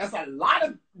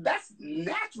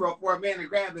natural for a man to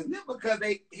grab his nipple because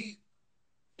it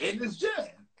is just.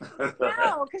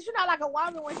 No, because like a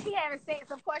woman when she having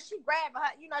sex, of course she grab her.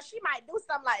 She might do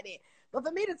something like that. But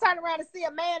for me to turn around and see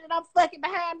a man that I'm fucking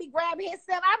behind me grabbing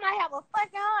himself, I might have a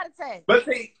fucking heart attack. But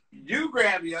see, you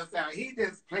grab yourself. He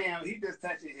just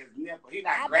touching his nipple. He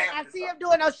not grabbing. I see him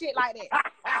doing no shit like that.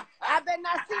 I better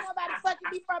not see nobody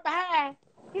fucking me from behind.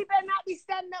 He better not be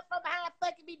standing up from behind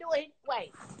fucking me doing.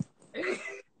 Wait.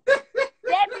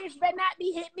 That bitch better not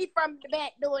be hitting me from the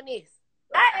back doing this.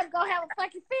 I am gonna have a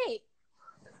fucking fit.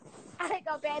 I ain't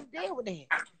gonna be able to deal with that.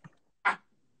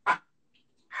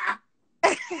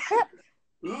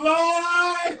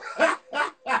 Lord!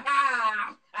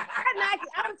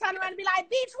 I'm turn around and be like,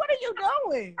 bitch, what are you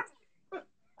doing?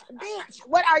 Bitch,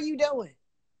 what are you doing?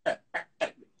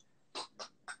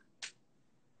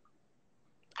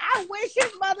 I wish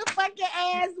his motherfucking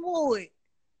ass would.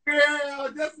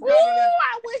 Girl, just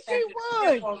I wish he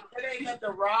would. It ain't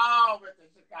nothing wrong with the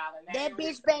Shekinah. That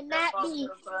bitch better not be.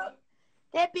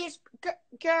 That bitch,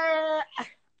 girl.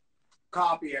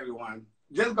 Copy everyone.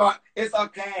 Just go. It's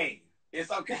okay.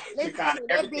 It's okay. Listen to me,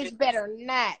 that bitch better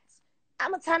not.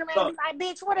 I'm gonna turn around and be like,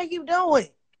 bitch, what are you doing?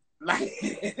 I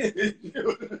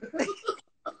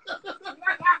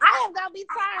am gonna be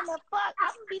trying to fuck.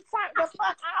 I'm gonna be trying to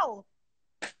fuck out.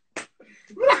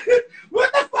 What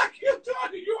the fuck you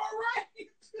doing? You all right?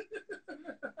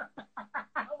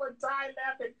 I was tired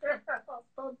laughing, girl.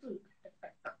 Don't do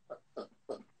that.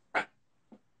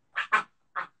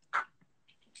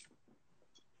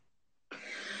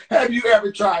 Have you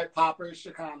ever tried poppers,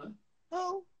 Shekinah?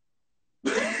 Who?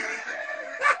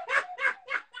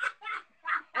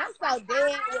 I'm so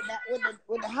dead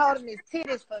with the holding his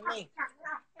titties for me.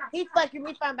 He fucking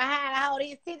me from behind. I hold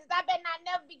his titties. I better not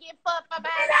never be getting fucked from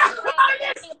behind.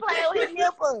 He play with his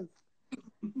nipples.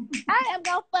 I am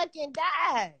gonna fucking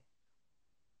die.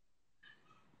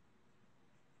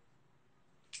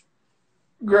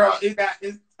 Girl,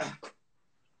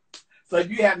 so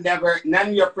you have never, none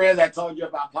of your friends have told you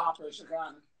about poppers,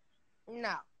 Shekinah?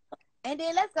 No. And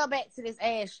then let's go back to this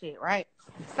ass shit, right?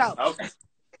 So. Okay.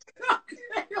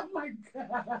 Okay. Oh my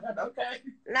God. Okay.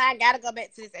 Now I gotta go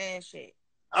back to this ass shit.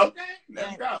 Okay.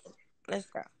 Let's go. Let's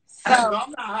go. So,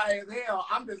 I'm not high as hell.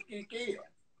 I'm just kicking.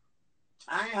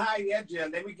 I ain't high yet,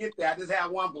 Jim. Let me get there. I just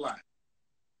had one blunt.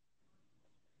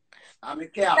 I'm in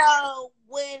Cal. So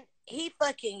when he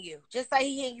fucking you, just say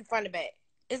he hitting you from the back.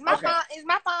 Is my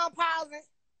phone pausing?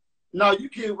 No, you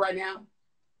cute right now.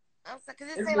 I'm sorry, cause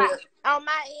it seems like on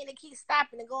my end it keeps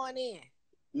stopping and going in.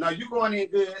 No, you going in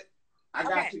good. I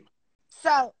got you.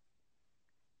 So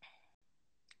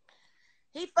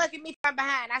he fucking me from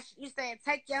behind. You said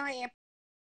take your hand,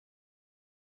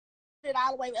 put it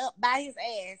all the way up by his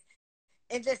ass,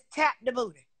 and just tap the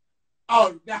booty.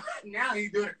 Oh, now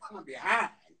he's doing it from behind.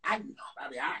 I know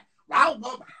about behind. I don't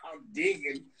know about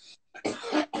digging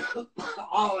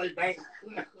all the way back.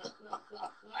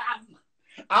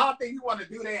 I don't think you want to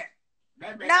do that. No,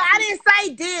 I didn't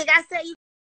say dig. I said you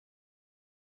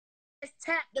just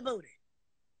tap the booty.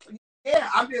 Yeah,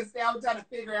 I'm trying to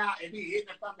figure out if he hitting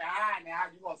it from behind now,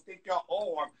 you're going to stick your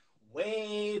arm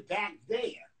way back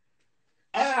there.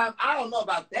 I don't know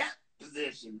about that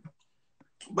position.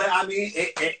 But, I mean,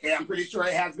 I'm pretty sure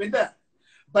it has been done.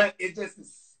 But it's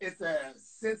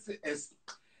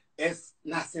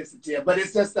not sensitive, but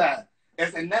it's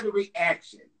another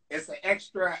reaction. It's an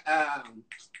extra,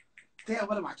 damn,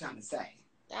 what am I trying to say?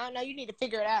 I don't know. You need to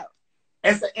figure it out.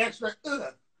 It's an extra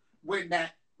when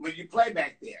you play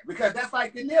back there, because that's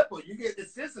like the nipple. You get the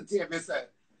sensitive. It's a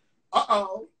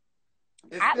uh-oh.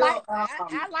 I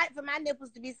like for my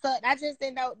nipples to be sucked. I just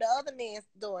didn't know the other men's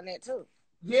doing that too.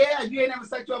 Yeah, you ain't never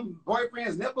sucked your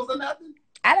boyfriend's nipples or nothing?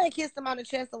 I didn't kiss them on the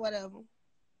chest or whatever.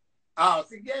 Oh,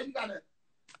 see, yeah, you gotta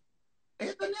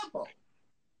hit the nipple.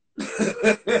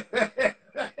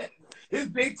 His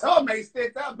big toe may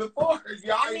stick up before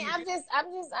y'all. I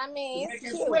mean, it's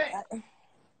cute. Sweat.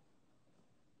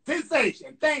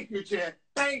 Sensation. Thank you, Chad.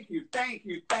 Thank you.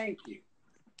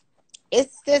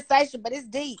 It's sensation, but it's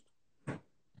deep.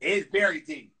 It's very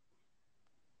deep.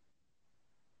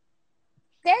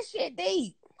 That shit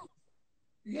deep.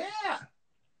 Yeah.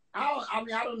 I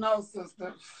don't know,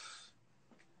 sister.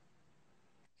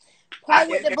 Play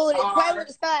with the booty.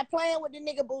 Start playing with the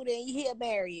nigga booty and he'll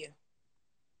marry you.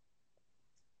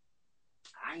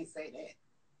 I ain't say that.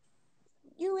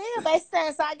 You will, they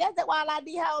saying so. I guess that's why a lot of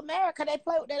these hoes marry, because they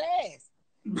play with their ass.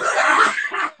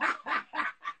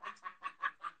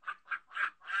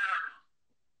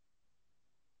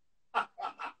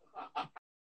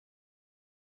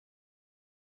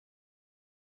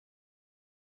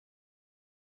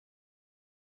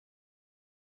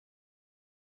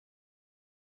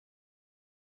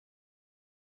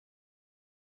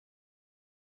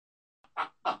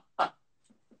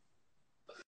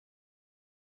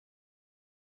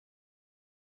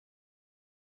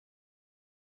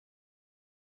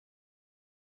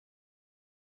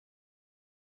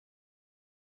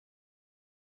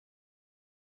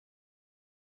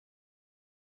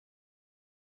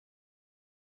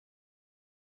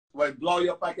 Would blow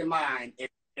your fucking mind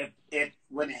if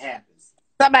when it happens.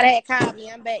 Somebody had called me.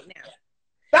 I'm back now.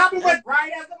 Stop it with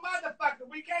bright as a motherfucker.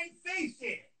 We can't see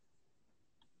shit.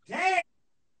 Damn.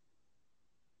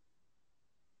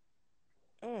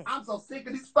 I'm so sick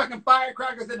of these fucking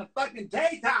firecrackers in the fucking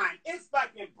daytime. It's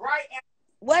fucking bright.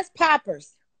 What's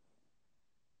poppers?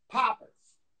 Poppers.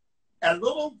 A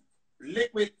little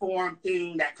liquid form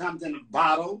thing that comes in a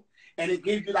bottle, and it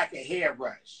gives you like a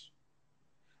hairbrush.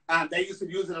 They used to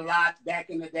use it a lot back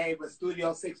in the day with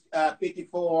Studio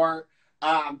 54.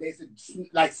 They used to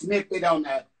like sniff it on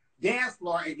the dance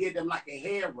floor and give them like a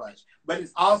hairbrush. But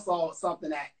it's also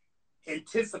something that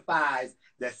intensifies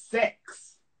the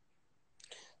sex.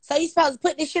 So you supposed to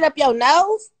put this shit up your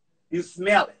nose? You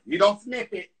smell it. You don't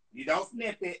sniff it.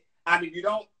 I mean, you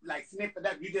don't like sniff it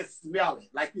up. You just smell it.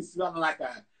 Like you smelling like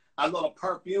a little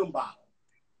perfume bottle.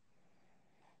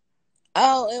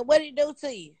 Oh, and what did it do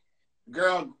to you?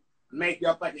 Girl, make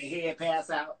your fucking head pass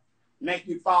out, make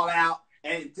you fall out,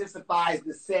 and intensifies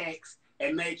the sex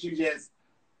and makes you just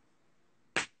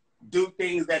do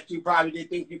things that you probably didn't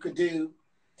think you could do.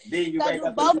 Then you So wake do up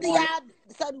in the both of morning. y'all?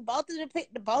 So do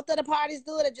both of the parties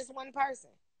do it, or just one person?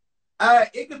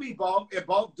 It could be both. If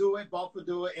both do it, both would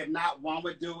do it. If not, one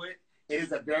would do it. It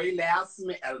is a very loud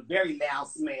smell. A very loud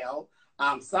smell.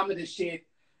 Some of the shit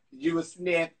you would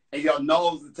sniff and your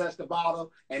nose would touch the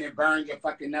bottle and it burn your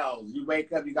fucking nose. You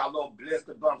wake up, you got little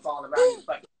blister bumps all around your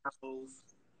fucking nose.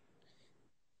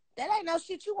 That ain't no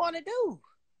shit you want to do.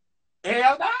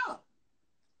 Hell no.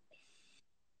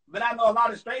 But I know a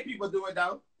lot of straight people do it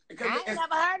though. I ain't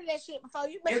never heard of that shit before.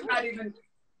 It's not even.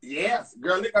 Yes,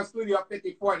 girl, look up Studio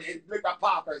 54 and look up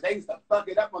Poppers. They used to fuck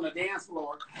it up on the dance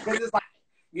floor because it's like,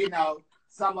 you know,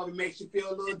 some of it makes you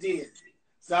feel a little dizzy.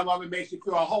 Some of it makes you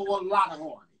feel a whole lot of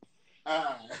horny.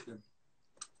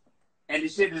 And the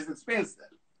shit is expensive.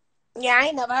 Yeah, I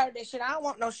ain't never heard that shit. I don't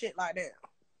want no shit like that.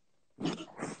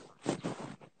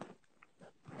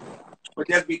 But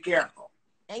just be careful.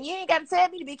 And you ain't got to tell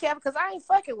me to be careful because I ain't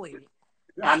fucking with it.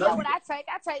 I know what I take.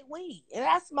 I take weed. And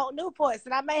I smoke Newports.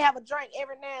 And I may have a drink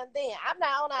every now and then. I'm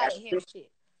not on all that hell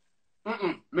shit.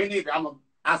 Me neither.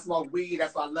 I smoke weed.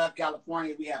 That's why I love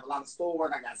California. We have a lot of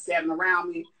stores. I got 7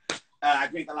 around me. I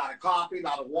drink a lot of coffee, a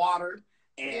lot of water.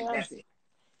 And that's it.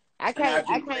 I can't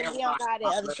be on all that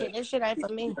other shit. That shit ain't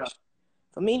for me.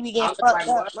 For me to be getting fucked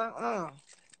up.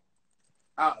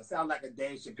 Oh, it sounds like a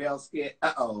Dave Chappelle skit.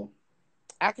 Uh-oh.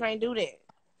 I can't do that.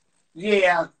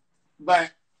 Yeah,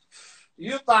 but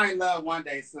you'll find love one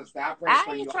day, sister. I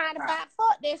ain't trying to find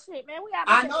fuck that shit, man.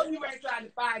 I know you ain't trying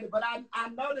to find it, but I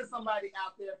know there's somebody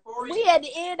out there for you. We at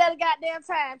the end of the goddamn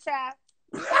time, child.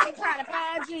 I ain't trying to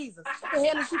find Jesus. What the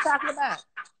hell is she talking about?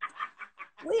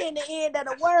 We in the end of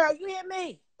the world. You hear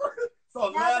me? So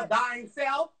love dying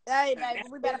self. Hey, baby,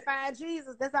 we better find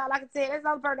Jesus. That's all I can tell you. That's the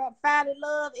only person finding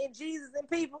love in Jesus and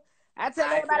people. I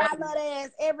tell everybody I love their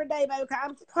ass every day, baby. Cause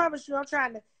I promise you, I'm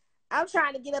trying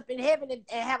to get up in heaven and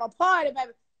have a party,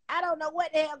 baby. I don't know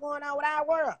what the hell going on with our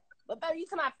world, but baby, you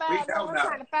talking about find love? I'm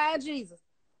trying to find Jesus.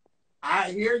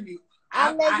 I hear you.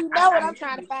 I let you know what I'm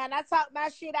trying to find. I talk my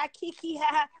shit, I kiki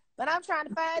ha, but I'm trying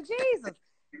to find Jesus.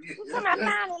 You talking about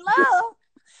finding love?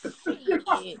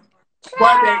 Shit.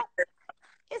 Child,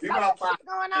 it's so much shit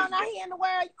going on out here in the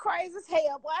world. You crazy as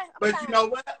hell, boy. But you know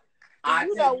what?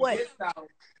 You know what?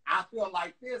 I feel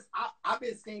like this. I've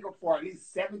been single for at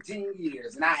least 17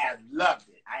 years, and I have loved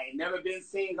it. I ain't never been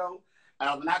single.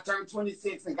 When I turned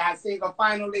 26 and got single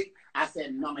finally, I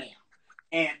said, no, ma'am.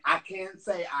 And I can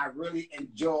say I really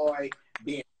enjoy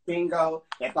being single.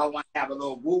 If I want to have a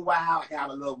little woo-wow, I can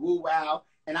have a little woo-wow.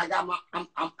 And I got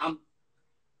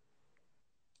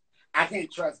I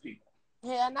can't trust people.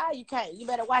 Hell no, you can't. You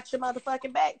better watch your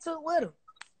motherfucking back, too, with them.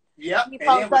 Yep.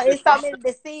 It's so many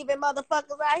deceiving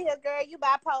motherfuckers out here, girl. You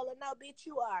bipolar. No, bitch,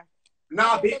 you are.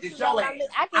 No, bitch, it's your ass.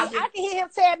 I can hear him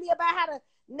tell me about how to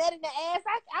nut in the ass.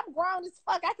 I'm grown as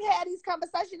fuck. I can have these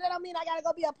conversations. That don't mean I got to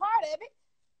go be a part of it.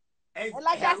 And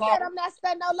like I said, I'm not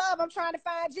studying no love. I'm trying to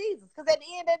find Jesus. Because at the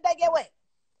end of the day, get what?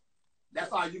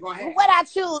 That's all you're going to have. What I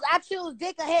choose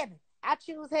dick or heaven. I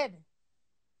choose heaven.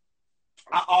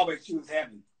 I always choose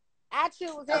heaven. I choose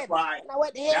heaven. That's why. Now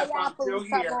what the hell y'all fools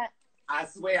talking about? I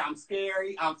swear, I'm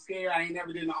scary. I ain't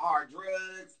never done no hard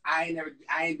drugs. I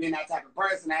ain't been that type of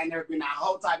person. I ain't never been that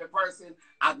whole type of person.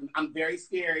 I'm very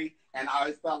scary, and I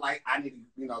always felt like I need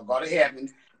to, go to heaven.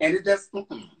 And it just, I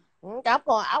want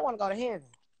to go to heaven.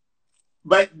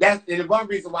 But and one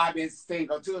reason why I've been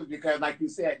single too is because, like you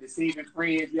said, deceiving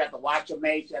friends. You have to watch your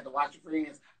mates. You have to watch your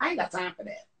friends. I ain't got time for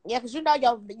that. Yeah, because the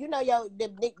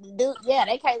dude. Yeah,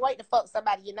 they can't wait to fuck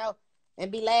somebody,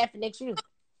 and be laughing at you.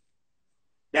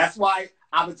 That's why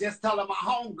I was just telling my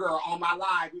homegirl on my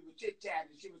live, we were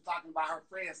chit-chatting, she was talking about her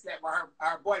friend slept with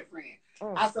her boyfriend.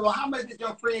 I said, well, how much did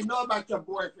your friend know about your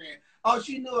boyfriend? Oh,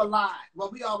 she knew a lot.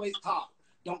 Well, we always talk.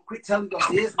 Don't quit telling your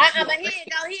business. But here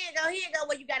you go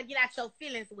where you got to get out your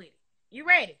feelings with it. You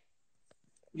ready?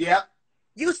 Yep.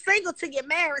 You single to get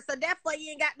married, so therefore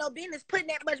you ain't got no business putting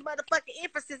that much motherfucking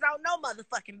emphasis on no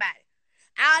motherfucking body.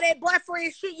 All that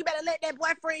boyfriend shit, you better let that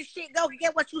boyfriend shit go.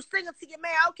 Get what you single to get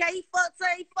married. Okay, he fucked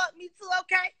her, he fucked me too,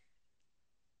 okay?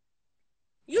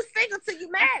 You single till you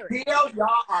married. Until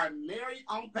y'all are married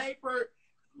on paper,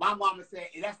 my mama said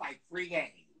that's like free game.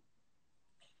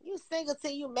 You single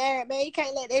till you married, man. You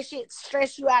can't let that shit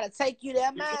stress you out or take you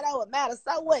there. Mind over matter.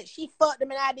 So what? She fucked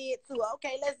him and I did too.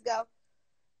 Okay, let's go.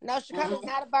 No, Shekinah's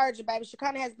not a virgin, baby.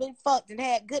 Shekinah has been fucked and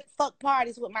had good fuck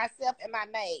parties with myself and my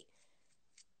maid.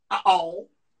 Uh-oh.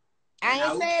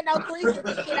 I ain't saying no threesome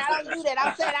shit. I don't do that.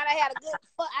 I'm saying I done had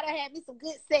I done had me some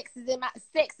good sex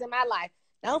in my life.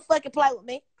 Don't fucking play with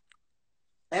me.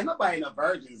 Ain't nobody no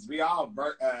virgins. We all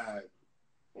but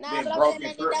I'm saying,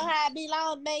 man, you know how it be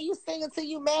long, man. You single till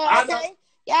you married, okay?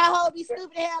 Y'all hold be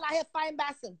stupid hell out here fighting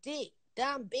about some dick.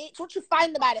 Dumb bitch. What you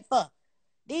fighting about it for?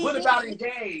 What about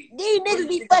engaged? These niggas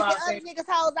be fucking other niggas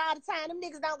hoes all the time. Them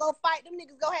niggas don't go fight. Them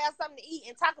niggas go have something to eat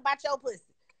and talk about your pussy.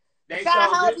 Y'all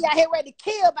hoes be out here ready to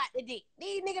kill about the dick.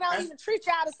 These niggas don't even treat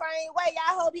y'all the same way.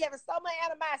 Y'all hoes be having so much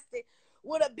animosity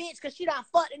with a bitch because she done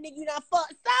fucked the nigga you done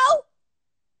fucked. So,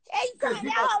 hey, y'all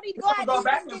hoes need to go out and get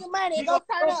this nigga money and go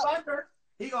turn up.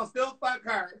 He gonna still fuck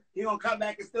her. He gonna come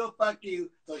back and still fuck you.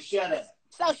 So shut up.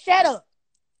 So shut up.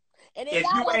 And then if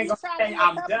y'all you ain't be trying to be in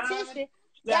competition.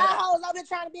 Y'all hoes over here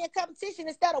trying to be in competition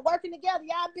instead of working together.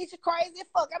 Y'all bitch are crazy as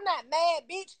fuck. I'm not mad,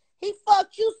 bitch. He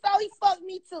fucked you, so he fucked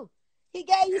me too. He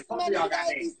gave you some money, he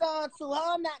gave me some too.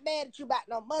 Huh? I'm not mad at you about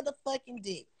no motherfucking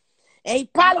dick. And he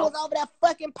probably was over there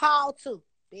fucking Paul too,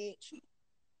 bitch.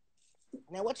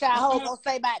 Now what y'all hoes gonna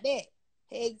say about that?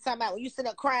 Hey, you talking about when you sit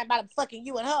up crying about him fucking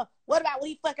you and her. What about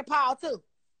when he fucking Paul too?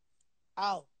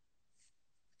 Oh.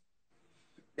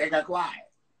 They got quiet.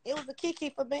 It was a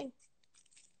kiki for me.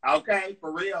 Okay,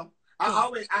 for real. I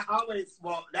always,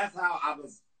 well, that's how I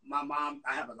was. My mom,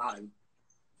 I have a lot of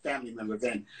family members,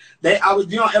 and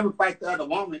you don't ever fight the other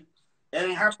woman. It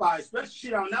ain't her fault, especially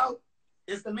she don't know.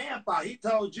 It's the man's fault. He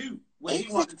told you what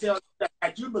he wanted to tell you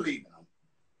that you believe in him.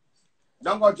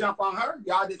 Don't go jump on her.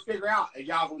 Y'all just figure out if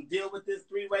y'all gonna deal with this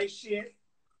three-way shit.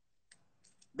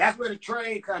 That's where the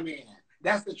trade come in.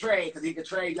 That's the trade, because he can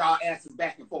trade y'all asses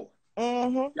back and forth.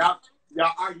 Mm-hmm. Y'all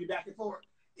argue back and forth.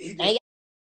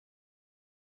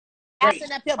 I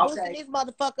sit up here boosting this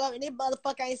motherfucker up, and this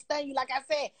motherfucker ain't stunning you. Like I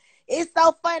said, it's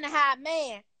so funny how,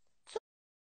 man, two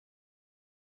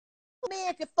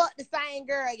men can fuck the same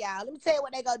girl, y'all. Let me tell you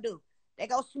what they gonna do. They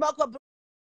gonna smoke a blunt,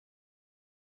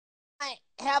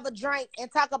 have a drink,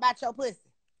 and talk about your pussy.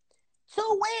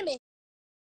 Two women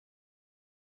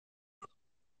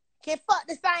can fuck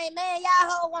the same man. Y'all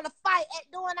hoe wanna fight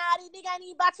at doing all these. Nigga ain't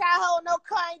even about y'all hoe no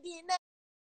car, ain't did nothing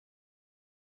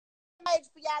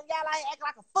major for y'all. Y'all ain't act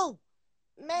like a fool.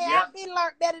 Man, I been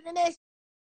learned better than that shit.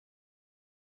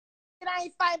 I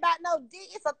ain't fighting about no dick.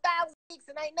 It's 1,000 dicks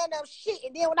and ain't none of them shit.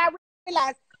 And then when I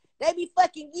realized they be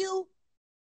fucking you,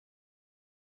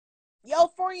 your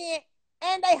friend,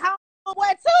 and they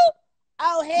homeboy too.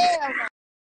 Oh, hell no.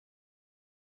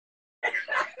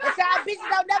 But y'all bitches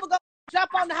don't never go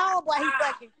jump on the homeboy he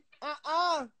fucking.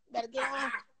 Better get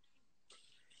on.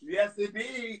 Yes,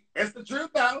 indeed. It's the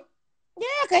truth, though. Yeah,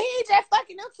 because he ain't just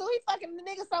fucking them too. He fucking the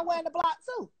nigga somewhere in the block,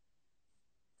 too.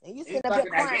 And you sitting up here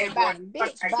crying about him,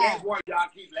 bitch. That gay boy y'all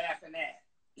keep laughing at.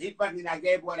 He fucking that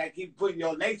gay boy that keep putting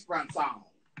your lace fronts on.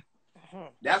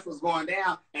 That's what's going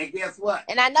down. And guess what?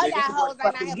 And I know y'all hoes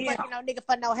ain't out here fucking no nigga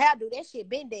for no hairdo. That shit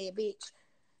been dead, bitch.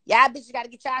 Y'all bitches gotta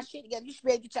get y'all shit together. You should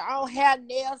be able to get your own hair,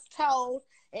 nails, toes,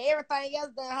 and everything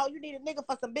else done. Ho, you need a nigga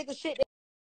for some bigger shit.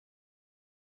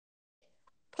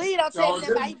 Please don't tell me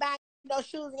about he buying no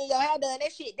shoes and get your hair done.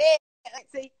 That shit dead.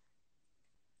 See?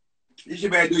 You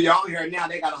should better do your own hair now.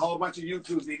 They got a whole bunch of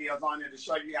YouTube videos on there to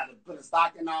show you how to put a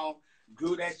stocking on,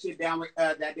 glue that shit down with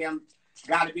that damn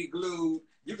gotta be glued.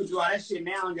 You can do all that shit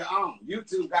now on your own.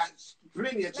 YouTube got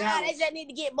plenty of channels. Nah, they just need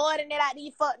to get more than that out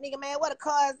these fuck nigga, man. What a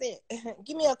car is it?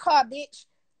 Give me a car, bitch.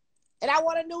 And I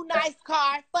want a new nice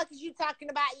car. Fuck is you talking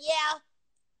about? Yeah.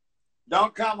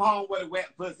 Don't come home with a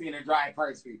wet pussy and a dry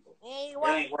purse, people. It ain't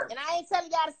working. And I ain't telling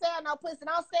y'all to sell no pussy.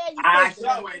 Don't sell you pussy.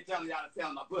 I sure ain't telling y'all to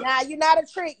sell no pussy. Nah, you're not a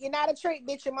trick. You're not a trick,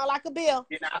 bitch. You're more like a bill.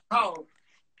 You're not a hoe.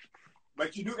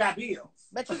 But you do got bills.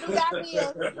 But you do got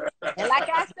bills. And like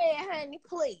I said, honey,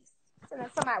 please.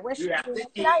 Somebody rush you.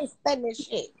 I ain't spending this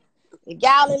shit. If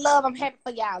y'all in love, I'm happy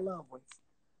for y'all loved ones.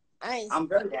 I'm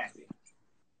very happy.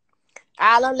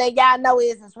 All I'm letting y'all know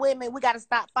is, as women, we got to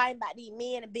stop fighting about these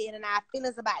men and being in our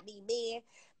feelings about these men.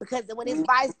 Because when it's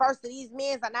vice versa, these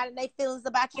men are not in their feelings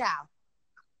about y'all.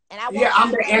 And I want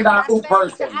I'm the end-out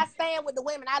person. I stand with the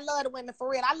women. I love the women for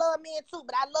real. I love men too,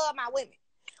 but I love my women.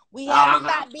 We have to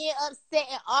stop being upset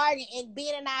and arguing and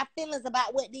being in our feelings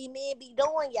about what these men be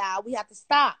doing, y'all. We have to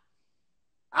stop.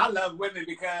 I love women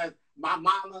because my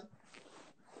mama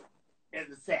is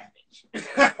a savage.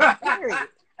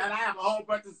 And I have a whole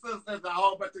bunch of sisters and a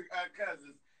whole bunch of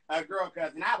cousins, girl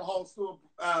cousins. I have a whole slew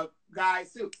of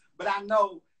guys too. But I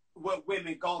know what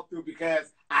women go through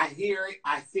because I hear it,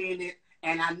 I seen it,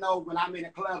 and I know when I'm in the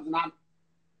clubs and I'm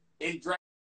in drag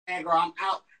or I'm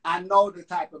out, I know the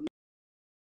type of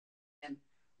men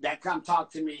that come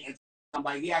talk to me and I'm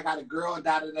like, yeah, I got a girl,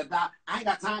 da-da-da-da. I ain't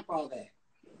got time for all that.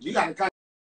 You got to come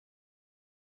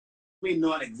to me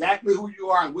knowing exactly who you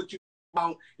are and what you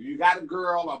want. If you got a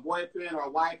girl, a boyfriend, or a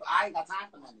wife, I ain't got time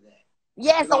for none of that.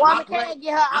 Yes, a woman can't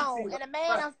get her own. And a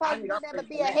man, I'm supposed to do that, but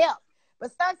be a help.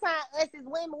 But sometimes us as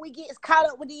women, we get caught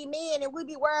up with these men and we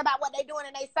be worried about what they doing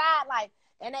in their side life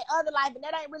and their other life, and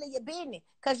that ain't really your business.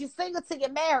 Because you single till you're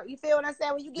married. You feel what I'm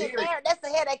saying? When you get married, that's the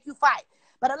headache you fight.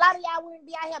 But a lot of y'all women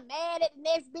be out here mad at the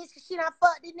next bitch because she done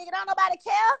fucked this nigga. Don't nobody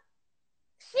care.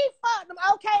 She fucked them,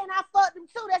 okay, and I fucked them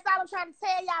too. That's all I'm trying to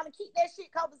tell y'all, to keep that shit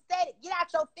copacetic. Get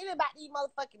out your feeling about these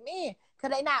motherfucking men,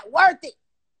 because they not worth it.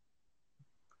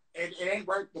 It ain't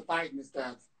worth the fighting and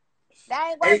stuff. They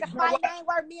ain't worth the fight. They ain't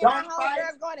worth me and my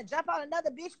homegirls going to jump on another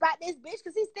bitch about this bitch,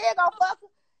 because he still gonna fuck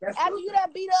her. After you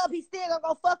done beat up, he still gonna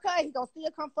go fuck her. He gonna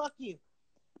still come fuck you.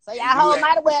 So y'all hoes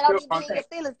might as well don't even be in your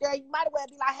feelings, girl. You might as well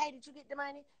be like, hey, did you get the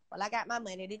money? Well, I got my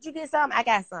money. Did you get some? I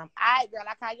got some. All right, girl,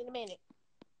 I'll call you in a minute.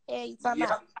 Yeah, you talking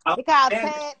about? We call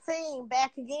tag team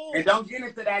back again. And don't get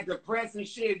into that depressing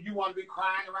shit. You want to be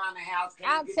crying around the house.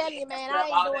 I'm telling you, man, I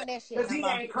ain't doing that shit. Because he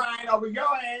ain't crying over your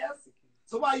ass.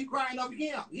 So why you crying over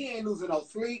him? He ain't losing no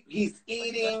sleep. He's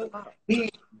eating.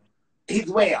 He's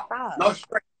well. No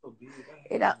stress.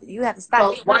 You have to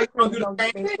stop. So why you don't do the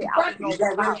same thing? You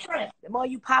got real stress. The more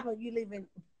you pop them, you leaving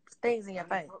things in your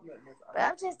face. But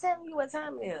I'm just telling you what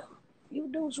time it is. You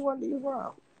do what you want to do. You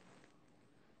wrong.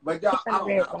 But y'all, I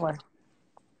don't know.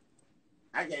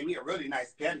 I gave me a really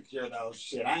nice pedicure though.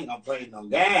 Shit, I ain't gonna play no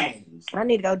games. I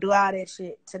need to go do all that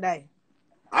shit today.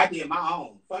 I did my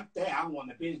own. Fuck that. I don't want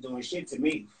the bitch doing shit to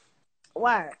me.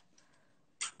 Why?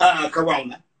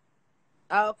 Corona.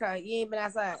 Oh, okay. You ain't been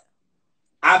outside?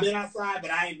 I've been outside,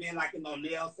 but I ain't been like in no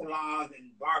nail salons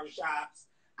and barbershops.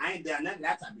 I ain't done none of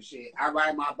that type of shit. I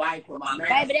ride my bike with my man.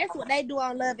 Baby, that's what they do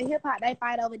on Love and Hip Hop. They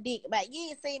fight over dick. But you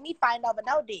ain't seen me fighting over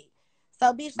no dick.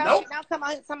 So, bitch, don't come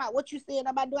out here talking about what you said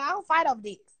about doing. I don't fight over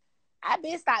dicks. I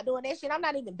been start doing that shit. I'm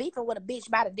not even beefing with a bitch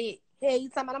about a dick. Hell, you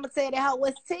talking about I'm going to tell that hoe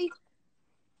what's tea?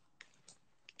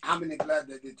 I'm in the glove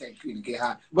that it takes you to get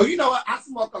high. But you know what? I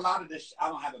smoke a lot of this. I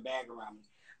don't have a bag around me.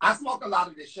 I smoke a lot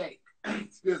of this shake.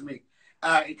 Excuse me.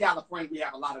 In California, we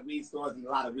have a lot of weed stores and a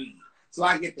lot of weed. So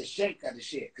I get the shake of the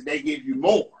shit because they give you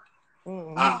more.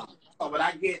 But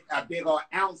I get a big old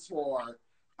ounce for,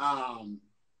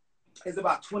 it's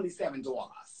about $27.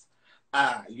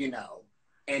 You know,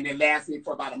 and it lasts me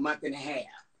for about a month and a half,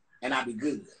 and I'll be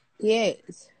good.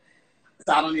 Yes.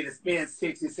 So I don't need to spend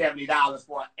 $60, $70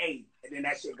 for an 8, and then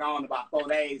that shit gone about 4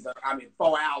 days,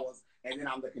 4 hours, and then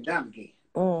I'm looking dumb again.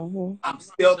 I'm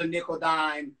still the nickel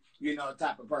dime, you know,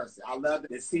 type of person. I love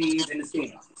the seeds and the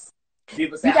stems.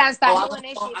 People say, you gotta start doing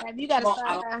that shit, baby. You gotta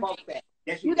start.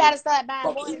 Yes, you gotta start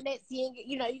buying more than that.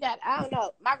 You know, you got. I don't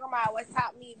know. My grandma always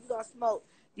taught me, if you gonna smoke,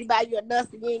 you buy you a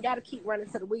dust, and you ain't gotta keep running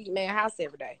to the weed man house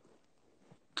every day.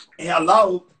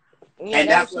 Hello. Yeah, and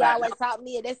that's what she always taught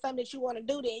me. If that's something that you want to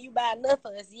do, then you buy enough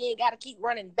for us. You ain't got to keep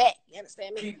running back. You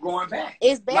understand me? Keep going back.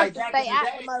 It's best to stay out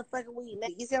the motherfucking weed.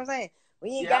 You see what I'm saying? We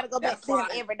ain't got to go back to him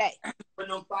every day. When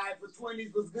them 5 for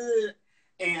 20s was good,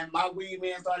 and my weed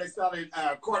man started selling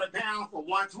a quarter pound for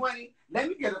 $120, let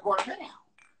me get a quarter pound.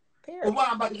 Period. And what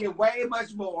I'm about to get way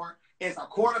much more is a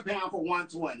quarter pound for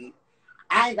 $120.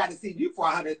 I ain't got to see you for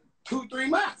 2-3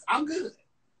 months. I'm good.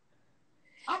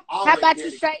 How about you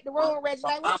shake the room, Reggie?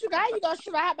 Like, what you got? You gonna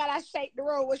shoot? How about I shake the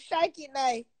room? Well, shake it,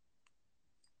 Nay.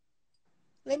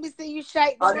 Let me see you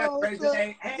shake the room.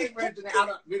 Reggie, hey, Reggie,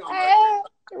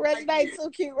 Reggie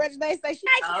too cute. Reggie say she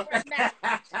shaking.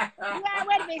 You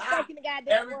already been shaking the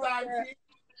goddamn every time.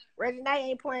 Reggie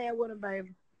ain't playing with him,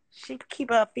 baby. She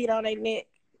keep her feet on their neck.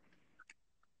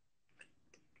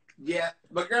 Yeah,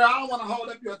 but girl, I don't want to hold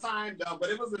up your time though. But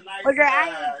it was a nice. But girl,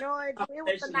 I enjoyed it. It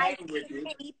was a nice with you.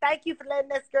 Thank you for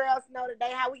letting us girls know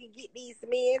today how we can get these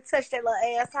men touch that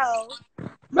little asshole.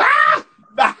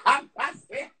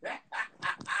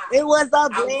 It was a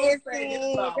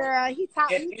blessing, girl. He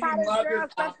taught us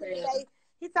girls something today.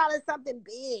 He taught us something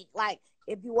big. Like,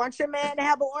 if you want your man to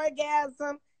have an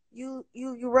orgasm, you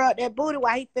rub that booty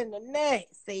while he finna nut.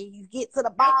 See, you get to the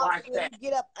ball and you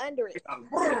get up under it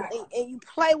and you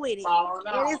play with it.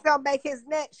 And it's gonna make his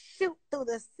nut shoot through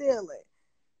the ceiling.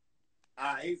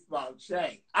 He smoked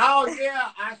shake. Oh yeah,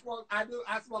 I smoke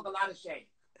a lot of shake.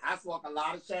 I smoke a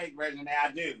lot of shake, Reggie.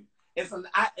 I do.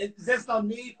 It's just no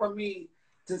need for me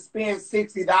to spend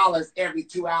 $60 every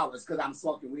 2 hours because I'm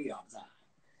smoking weed all the time.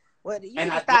 Well, you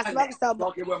can start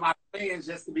smoking with my friends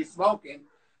just to be smoking.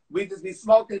 We just be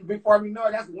smoking before we know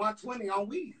it. That's $120 on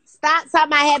weed. Stop talking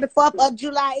about Happy 4th of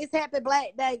July. It's Happy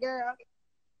Black Day, girl.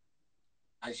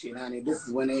 I shit, honey. This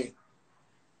is when they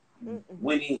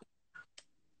went in.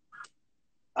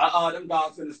 Them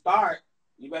dogs in the start.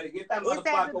 You better get that motherfucker. It's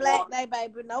Happy Black Day,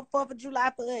 baby. No 4th of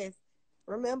July for us.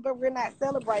 Remember, we're not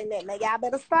celebrating that. Now, y'all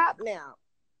better stop now.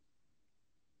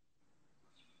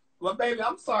 Well, baby,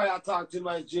 I'm sorry I talk too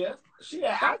much, Jeff.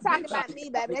 Don't talk about me,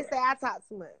 baby. They say I talk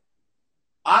too much.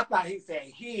 I thought he said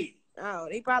he. Oh,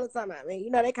 they probably talking about me. You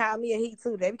know, they call me a he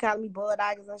too. They be calling me Bud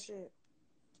Tigers and shit.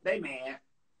 They mad.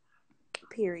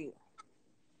 Period.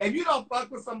 If you don't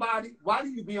fuck with somebody, why do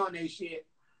you be on their shit?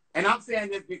 And I'm saying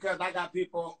this because I got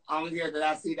people on here that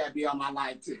I see that be on my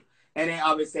life too. And they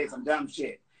always say some dumb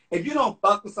shit. If you don't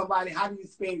fuck with somebody, how do you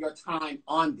spend your time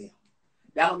on them?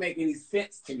 That don't make any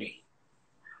sense to me.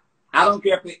 I don't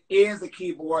care if it is a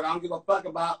keyboard. I don't give a fuck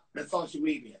about the social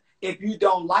media. If you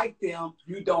don't like them,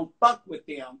 you don't fuck with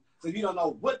them. So you don't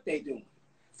know what they doing.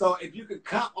 So if you could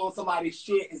come on somebody's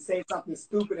shit and say something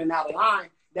stupid and out of line,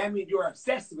 that means you're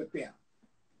obsessed with them.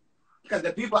 Because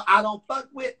the people I don't fuck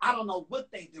with, I don't know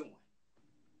what they doing.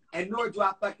 And nor do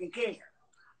I fucking care.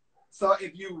 So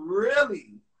if you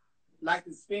really like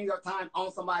to spend your time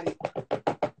on somebody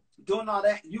doing all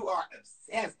that, you are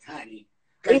obsessed, honey.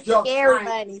 It's scary,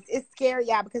 bunnies. It's scary,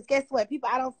 y'all, because guess what? People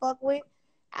I don't fuck with,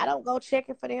 I don't go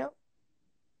checking for them.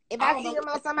 If I see them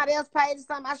on somebody else's page or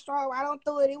something, I stroll right on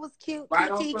through it. It was cute.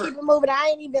 Right keep it moving.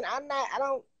 I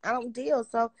don't deal.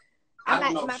 So I'm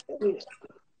not in my feelings.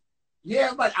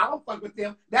 Yeah, like I don't fuck with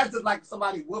them. That's just like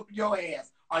somebody whoop your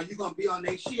ass. Are you gonna be on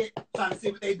their shit trying to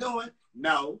see what they doing?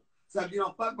 No. So if you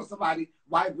don't fuck with somebody,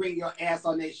 why bring your ass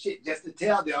on their shit just to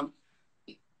tell them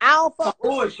I don't fuck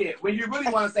with bullshit? When you really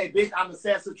want to say, bitch, I'm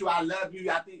obsessed with you, I love you,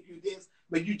 I think you this,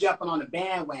 but you jumping on the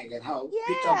bandwagon, hoe.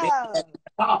 Yeah. Get your bitch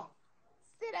off.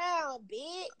 Sit down,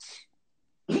 bitch.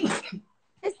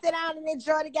 Just sit down and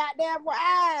enjoy the goddamn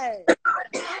ride.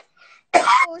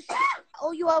 Oh, shit.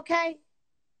 Oh, you okay?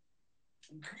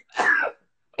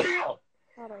 Hold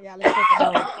on, y'all.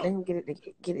 Let him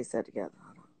get himself together.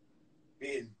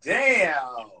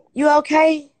 Damn. You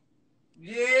okay?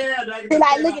 Yeah.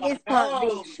 Like, look at this punk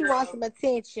bitch. She wants some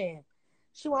attention.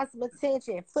 She wants some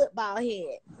attention. Football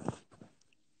head.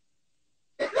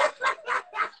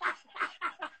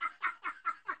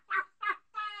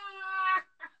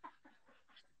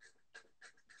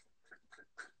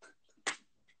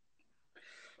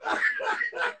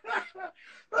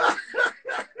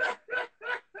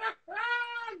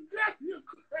 You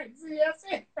crazy ass.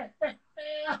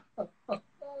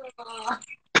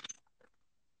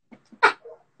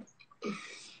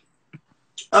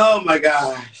 Oh my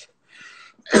gosh.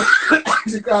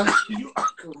 You are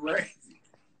crazy.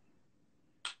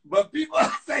 But people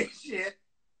say shit,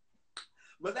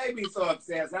 but they be so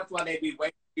obsessed. That's why they be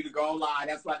waiting for me to go live.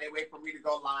 That's why they wait for me to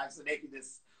go live so they can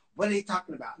just, what are they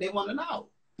talking about? They want to know.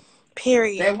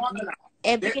 Period. They want to know.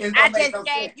 And because I just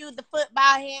gave you the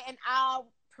football head in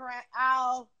all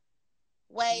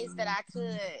ways that I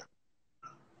could.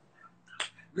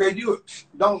 Girl, you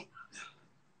don't.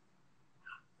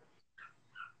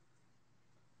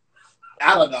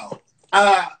 I don't know.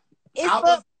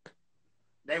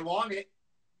 They want it.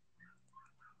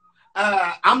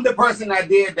 I'm the person that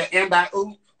did the and I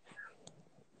oop.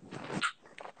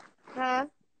 Huh?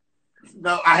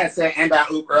 No, I had said and I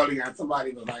oop earlier, and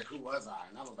somebody was like, "Who was I?"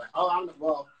 And I was like,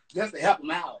 "Oh, just to help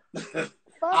them out."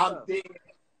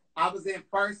 I was in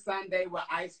First Sunday with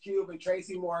Ice Cube and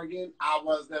Tracy Morgan. I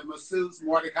was the masseuse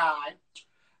Mordecai.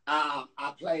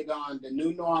 I played on The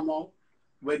New Normal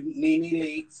with Nene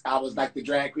Leakes. I was like the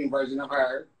drag queen version of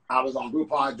her. I was on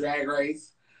RuPaul's Drag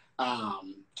Race. I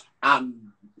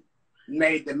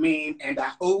made the meme and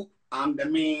I oop. I'm the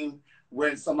meme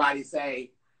when somebody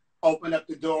say, open up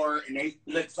the door and they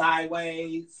look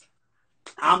sideways.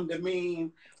 I'm the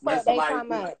meme when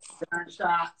somebody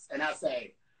gunshots and I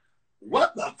say,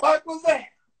 what the fuck was that?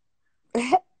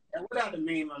 And without the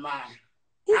meme of mine.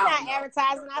 He's not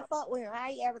advertising. I fuck with him. How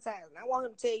he advertising? I want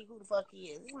him to tell you who the fuck he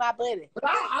is. He's my buddy.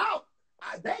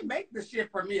 But they make the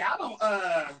shit for me. I don't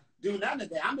do none of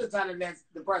that. I'm just trying to let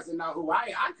the person know who I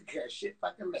am. I could care shit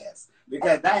fucking less.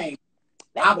 Because I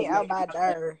was on my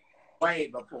nerve way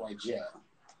before jail.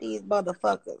 These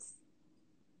motherfuckers.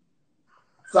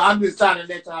 So I'm just trying to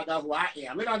let y'all know who I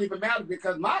am. It don't even matter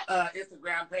because my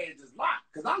Instagram page is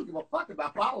locked. Because I don't give a fuck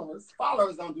about followers.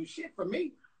 Followers don't do shit for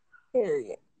me.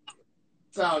 Period.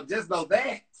 So just know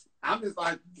that. I'm just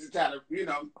like just trying to,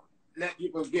 let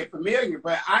people get familiar.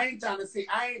 But I ain't trying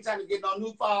to get no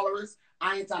new followers.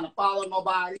 I ain't trying to follow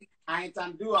nobody. I ain't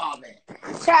trying to do all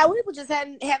that. Child, we were just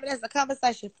having this a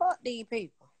conversation. Fuck these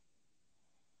people.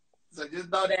 So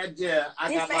just know that, yeah.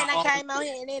 This man that came on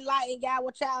here and enlighten y'all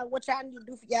what y'all need to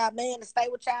do for y'all man to stay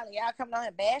with y'all and y'all coming on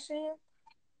here bashing him.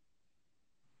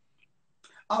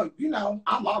 Oh,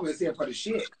 I'm always here for the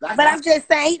shit. But I'm just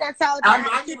saying, he done told y'all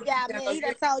how to keep y'all man. He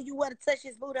done told you where to touch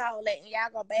his booty hole at and y'all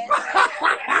gonna bash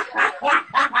him.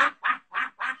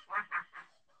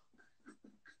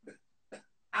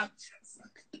 I'm just,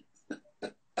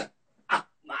 oh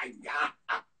my God.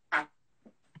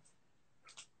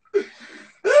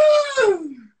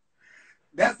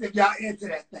 if y'all into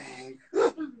that thing.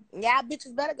 Y'all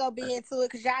bitches better go be into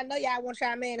it, because y'all know y'all want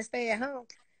y'all man to stay at home.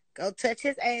 Go touch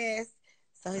his ass.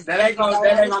 So his That ain't gonna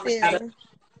matter. ceiling.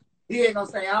 He ain't gonna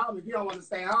stay home. If you don't want to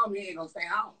stay home, he ain't gonna stay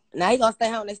home. Now he gonna stay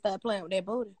home and they start playing with that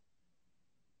booty.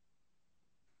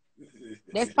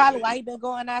 That's probably why he been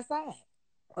going outside.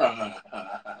 When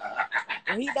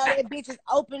he know that bitch is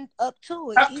open up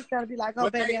to it, he's gonna be like, "Oh,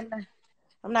 baby,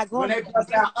 I'm not going." When they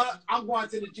bust out, I'm going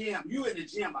to the gym. You in the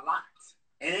gym a lot.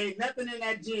 And ain't nothing in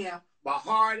that gym but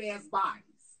hard ass bodies.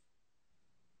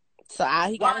 So all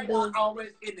he gotta do is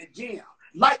always in the gym.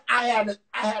 Like I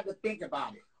had to think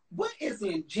about it. What is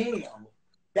in jail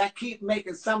that keep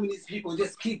making some of these people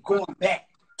just keep going back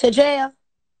to jail?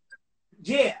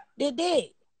 Yeah, they did.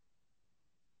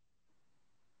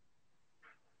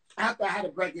 After I had to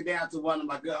break it down to one of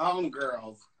my good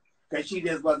homegirls, because she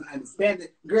just wasn't understanding.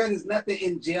 Girl, there's nothing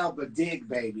in jail but dick,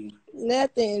 baby.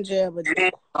 Nothing in jail but dick.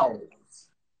 And toes.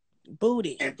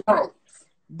 Booty. And toes.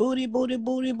 Booty, booty,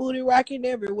 booty, booty rocking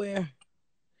everywhere.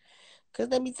 Because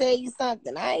let me tell you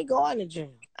something. I ain't going to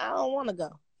gym. I don't want to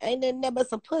go. Ain't nothing but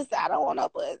some pussy. I don't want no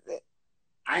pussy.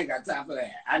 I ain't got time for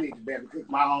that. I need to be able to cook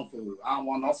my own food. I don't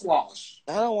want no swash.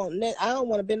 I don't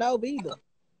want to bend over either.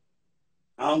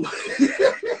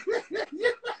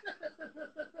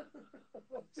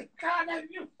 Shekinah,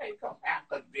 you ain't gonna have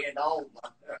to bend over.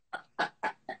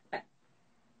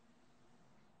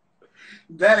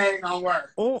 That ain't gonna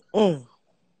work.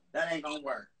 That ain't gonna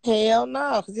work. Hell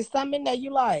no, because there's something that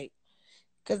you like.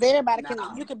 Because everybody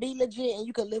you can be legit and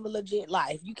you can live a legit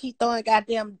life. You keep throwing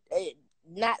goddamn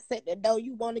knots at the door,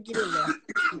 you want to get in there.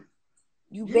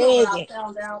 You begging. Know what I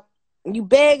found out? You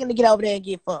begging to get over there and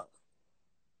get fucked.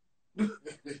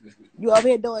 You over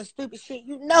here doing stupid shit.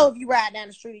 You know if you ride down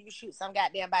the street and you shoot some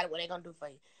goddamn body, what they gonna do for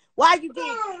you? Why you did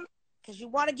it? Because you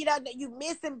want to get out there. You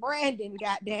missing Brandon,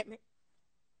 goddamn it.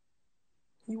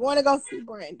 You want to go see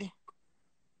Brandon.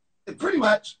 Pretty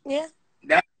much. Yeah.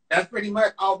 That's pretty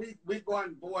much all we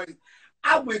going, boys.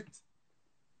 I went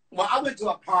to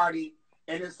a party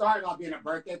and it started off being a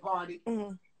birthday party.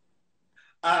 Mm-hmm.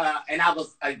 And I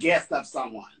was a guest of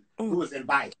someone who was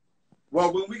invited.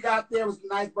 Well, when we got there, it was a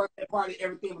nice birthday party.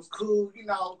 Everything was cool. You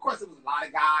know, of course, it was a lot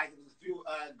of guys. There was a few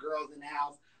girls in the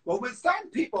house. But when certain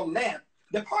people left,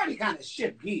 the party kind of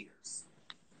shifted gears.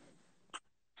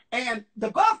 And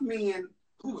the buff men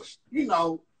who was, you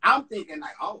know, I'm thinking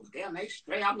like, oh, damn, they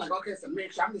straight. I'm like, okay, it's a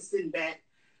mixture. I'm just sitting back.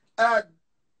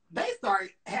 They started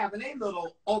having a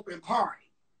little open party.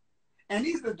 And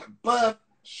these are the buff,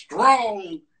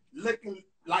 strong looking,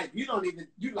 like you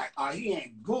like, oh, he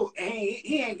ain't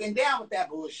getting down with that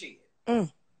bullshit. Them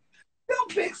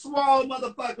big swole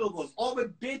motherfuckers was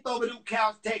bent over them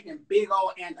couch taking big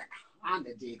old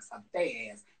anaconda dicks up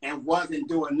their ass and wasn't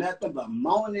doing nothing but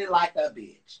moaning like a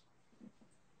bitch.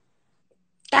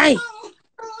 Dang.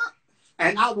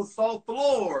 And I was so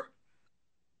floored.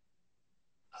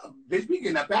 Bitch, we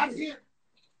getting up out of here.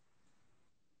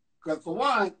 Because for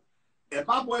one, if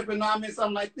my boyfriend know I'm in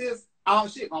something like this, all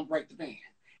shit gonna break the fan.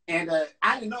 And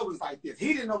I didn't know it was like this.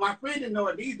 He didn't know. My friend didn't know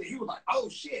it either. He was like, oh,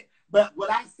 shit. But what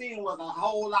I seen was a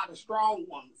whole lot of strong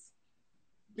ones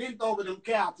bent over them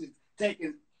couches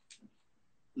taking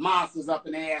monsters up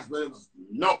in the ass, but it was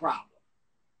no problem.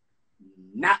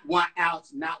 Not one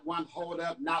ounce, not one hold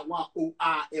up, not one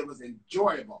ooh-ah. It was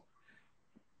enjoyable.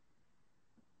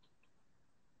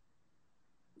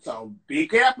 So be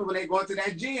careful when they go into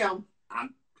that gym.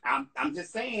 I'm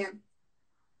just saying.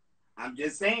 I'm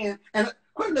just saying. And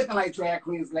quit looking like drag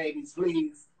queens, ladies,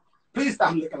 please. Please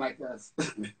stop looking like us.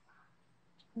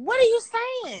 What are you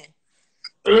saying?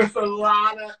 It's a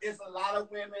lot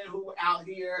of women who are out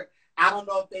here. I don't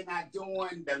know if they're not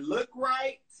doing the look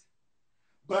right,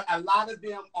 but a lot of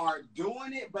them are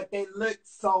doing it, but they look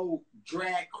so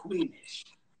drag queenish.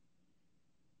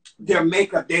 Their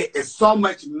makeup, it's so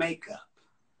much makeup.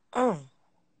 And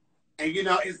you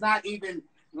know, it's not even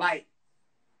like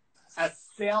a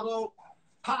settled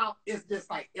pop. It's just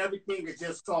like everything is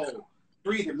just so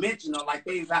three-dimensional, like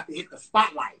they about to hit the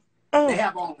spotlight. They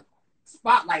have on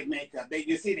spotlight makeup.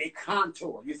 You see their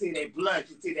contour, you see their blush,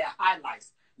 you see their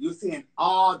highlights, you seeing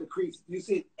all the creases, you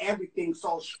see everything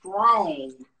so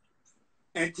strong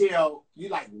until you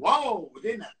like, whoa,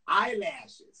 then the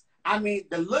eyelashes. I mean,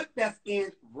 the look that's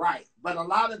in right, but a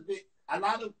lot of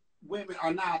women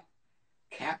are not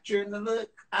capturing the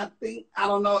look, I think. I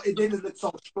don't know. It didn't look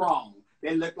so strong.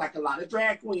 They look like a lot of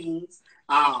drag queens.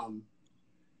 So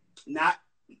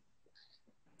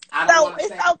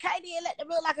it's okay to let them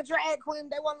look like a drag queen.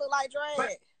 They want to look like drag.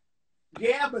 But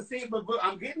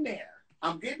I'm getting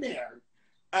there.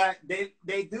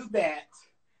 They do that,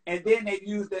 and then they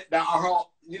use the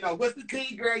whole, what's the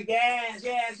tea, girl? Yes.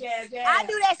 I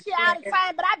do that shit all the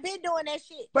time, but I've been doing that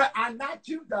shit. But I'm not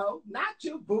you, though. Not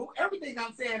you, boo. Everything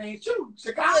I'm saying ain't you.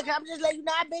 Chicago. Look, I'm just letting you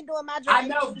know I've been doing my job. I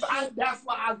know. That's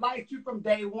why I liked you from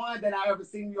day one that I ever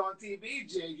seen you on TV,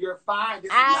 Jen. You're fine.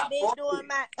 I've been doing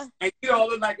my... And you don't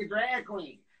look like a drag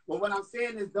queen. Well, what I'm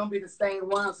saying is don't be the same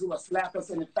ones who will slap us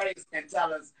in the face and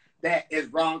tell us that it's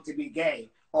wrong to be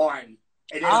gay or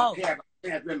they don't care about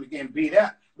trans women getting beat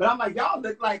up. But I'm like, y'all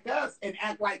look like us and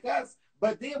act like us.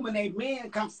 But then when they men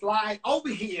come slide over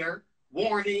here,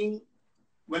 warning,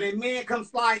 when they men come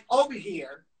slide over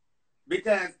here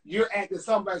because you're acting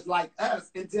so much like us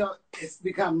until it's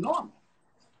become normal.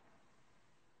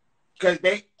 Because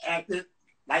they acted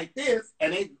like this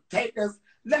and they take us.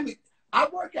 I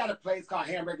work at a place called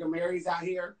Hamburger Mary's out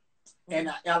here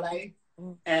in LA.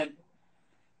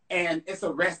 And it's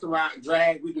a restaurant,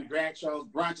 drag. We do drag shows,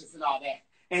 brunches, and all that.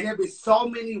 And there'll be so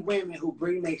many women who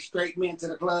bring their straight men to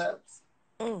the clubs.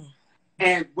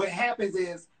 And what happens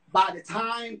is, by the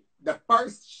time the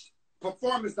first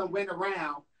performance done went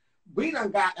around, we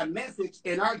done got a message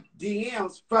in our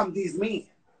DMs from these men.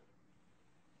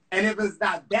 And if it's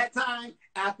not that time,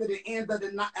 after the end of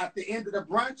the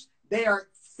brunch, they are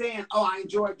saying, "Oh, I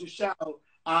enjoyed your show.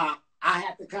 I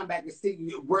have to come back and see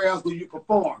you. Where else do you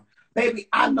perform?" Baby,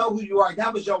 I know who you are.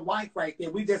 That was your wife right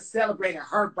there. We just celebrated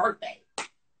her birthday.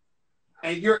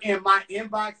 And you're in my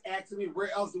inbox asking me,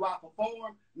 where else do I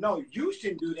perform? No, you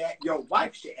shouldn't do that. Your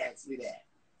wife should ask me that.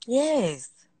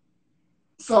 Yes.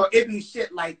 So it be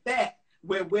shit like that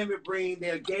when women bring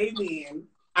their gay men,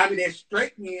 their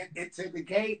straight men into the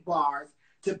gay bars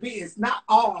to be. It's not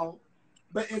all,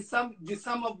 but in some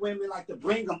of women like to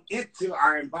bring them into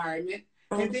our environment.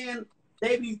 And then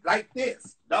they be like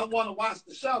this, don't want to watch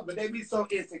the show, but they be so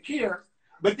insecure.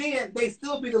 But then they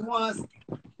still be the ones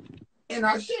in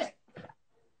our shit.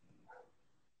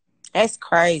 That's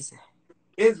crazy.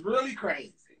 It's really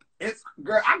crazy.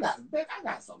 Girl, I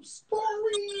got some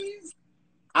stories.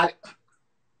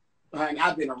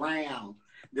 I've been around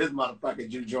this motherfucking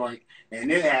Jew joint, and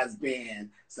it has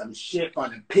been some shit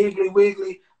from the Piggly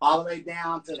Wiggly all the way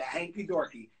down to the Hanky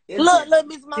Dorky. Look,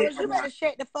 Miss Mama, you better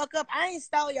shut the fuck up. I ain't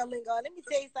stole your lingo. Let me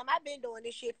tell you something. I've been doing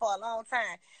this shit for a long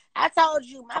time. I told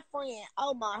you my friend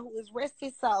Omar, who is rest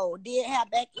his soul, did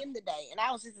have back in the day, and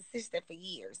I was his assistant for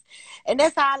years. And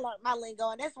that's how I learned my lingo,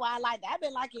 and that's why I like it. I've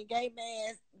been liking gay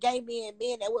men,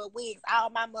 men that wear wigs all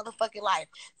my motherfucking life.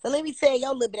 So let me tell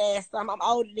your little bit ass something. I'm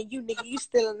older than you, nigga. You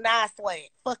still a nice way.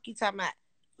 Fuck you talking about,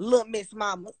 little Miss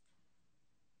Mama.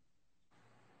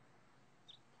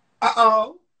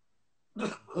 Uh-oh.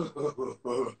 Little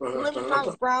Miss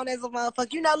Mama's grown as a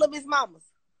motherfucker. You know Little Miss Mama's?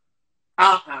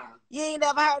 You ain't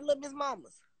never heard of Little Miss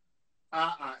Mama's?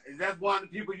 Is that one of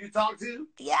the people you talk to?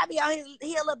 Yeah, I be on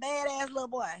he a little badass little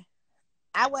boy.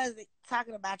 I wasn't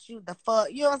talking about you. The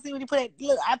fuck. You don't see when you put it.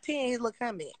 Look, I pinned his little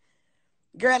comment.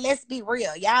 Girl, let's be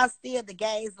real. Y'all still the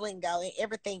gays lingo in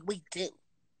everything we do.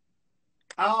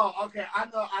 Oh, okay. I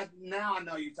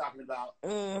know you're talking about.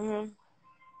 Mm-hmm.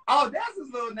 Oh, that's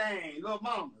his little name, Little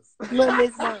Mamas. Little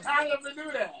Miss Mamas. I never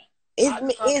knew that.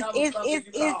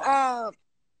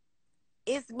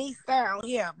 It's me, sir, on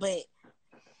here, but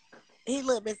he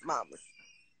Little Miss Mamas.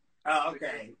 Oh,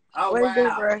 okay. Oh, what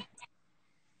wow. Bro?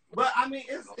 But I mean,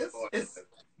 it's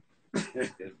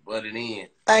it's butted in.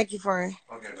 Thank you, friend.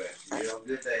 Okay, man. You know,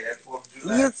 good day. That's 4th of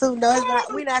July. You too. No, it's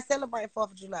not. We not celebrating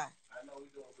 4th of July. I know we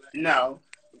doing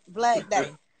Black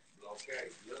Day. Okay,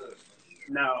 good.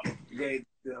 No, they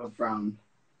still from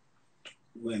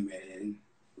women.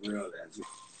 Real that's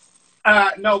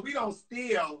no, we don't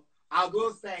steal. I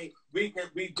will say we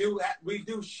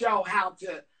do show how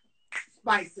to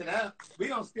spice it up. We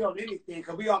don't steal anything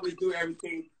because we always do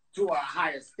everything to a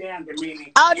higher standard.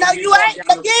 Meaning, oh no, you ain't. You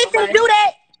ain't finna do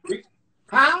that.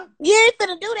 Huh? You ain't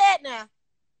finna do that now.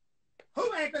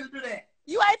 Who ain't finna do that?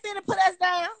 You ain't finna put us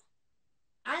down.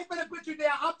 I ain't finna put you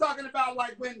down. I'm talking about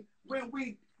like when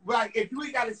we. Like, if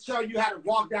we got to show you how to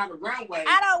walk down the runway.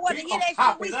 I don't want to hear that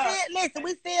shit.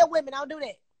 We still women. Don't do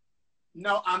that.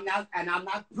 No, I'm not. And I'm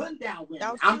not putting down women.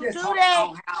 Don't I'm you just do that.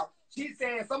 on how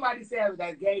somebody said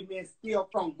that gay men steal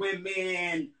from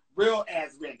women, real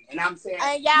ass women. And I'm saying.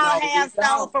 And y'all have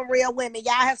stole from real women.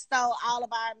 Y'all have stole all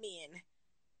of our men.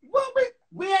 Well,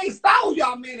 we ain't stole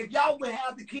y'all men. If y'all would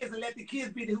have the kids and let the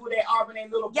kids be who they are when they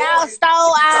little boys. Y'all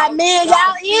stole our men.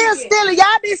 Y'all is stealing.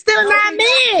 Y'all been stealing our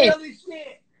men.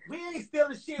 We ain't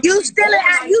stealing shit. You stealing.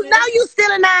 You know you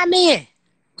stealing our men.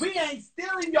 We ain't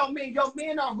stealing your men. Your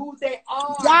men are who they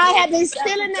are. Y'all have been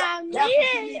stealing our men. That's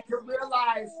what you need to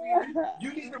realize.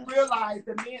 You need to realize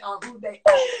the men are who they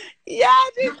are.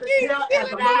 Y'all just keep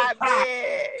stealing our men.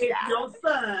 If your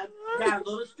son got a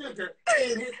little sugar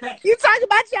in his You talking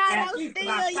about y'all And don't she's steal.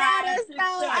 about Y'all 5, done 6,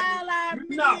 stole 7. all our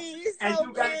You know. men. It's And so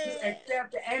you got to bad.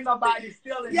 accept that ain't nobody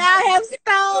stealing Y'all nothing. have They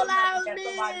stole steal nothing our that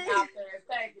somebody men. out there is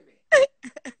taking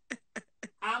it.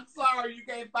 I'm sorry you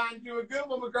can't find you a good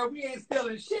one, but girl, we ain't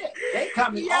stealing shit. They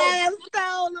coming Y'all over. have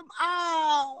stole them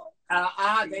all.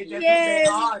 They just Yes. they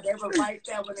are. They were right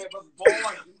there when they was born.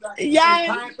 Y'all It's have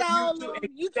time for stole you them. to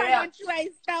You talking accept. about you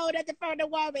ain't stole nothing from the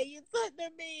woman. You took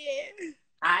them in.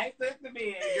 I ain't took them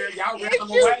in, girl. Y'all ran Yes, them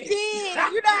you away. did.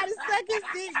 You know how to suck his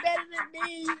dick better than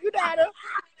me. You know how to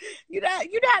let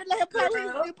him play with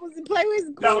his nipples and play with his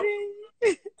booty.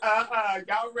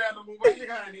 Y'all ran them away,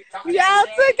 honey. Y'all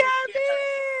took our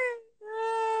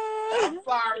I'm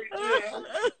sorry, Jen.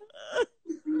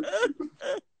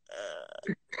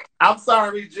 I'm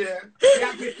sorry, Jen.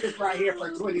 Y'all get this right here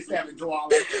for 27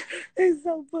 dollars. It's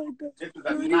so fucked up. This is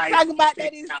a You nice talking about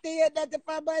that thing. is still nothing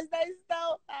from us. They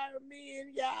stole our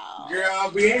men, y'all.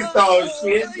 Girl, we ain't stole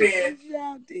shit, bitch.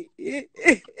 Y'all did.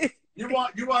 You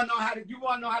want to know how to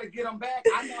get them back?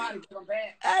 I know how to get them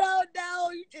back. I don't know.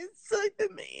 You just took the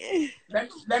man.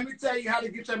 Let me tell you how to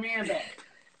get your man back.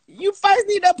 You first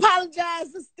need to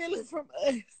apologize for stealing from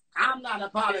us. I'm not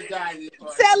apologizing for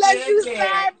it. Tell us you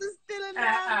sorry for stealing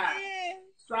our man.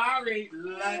 Sorry,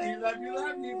 love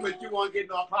you, but you won't get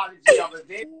no apology over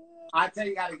this. I tell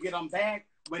you how to get them back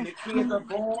when the kids are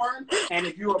born, and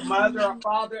if you're a mother or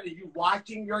father and you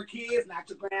watching your kids, not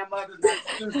your grandmothers, not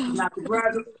your sisters, not your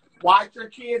brothers, watch your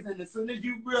kids, and as soon as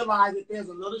you realize that there's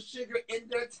a little sugar in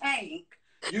their tank,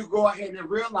 you go ahead and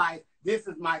realize this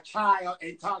is my child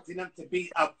and talk to them to be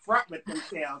upfront with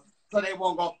themselves. So they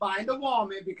won't go find a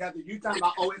woman, because if you talking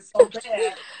about, oh, it's so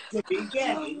bad to be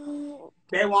gay,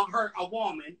 they won't hurt a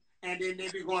woman, and then they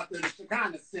be going through the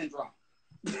Shekinah syndrome.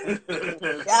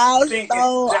 Y'all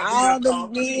stole all the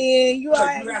men. You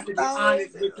have to be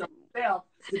honest with yourself,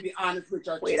 to be honest with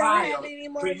your we child. Don't have any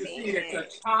more when you men. see that your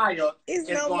child it's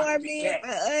is no going more to be men gay. for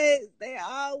us. They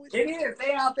always. It is.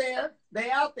 They out there. They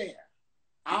out there.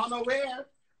 I don't know where,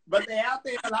 but they out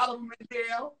there. A lot of them in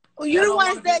jail. Well, you the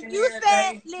ones that you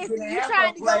said, listen, you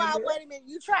tried to go out. With. Wait a minute.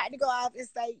 You tried to go off and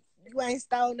say you ain't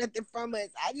stole nothing from us.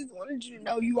 I just wanted you to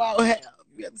know you all have.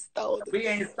 You have stolen. We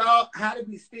ain't stole. How did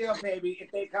we steal, baby,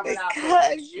 if they coming out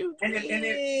there? Because you and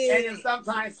then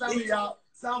sometimes some of y'all,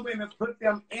 some women put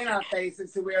them in our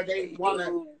faces to where they want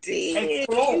to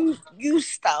explore. You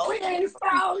stole. We ain't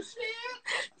stole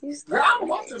shit. Girl, I don't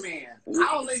want the man. I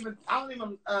don't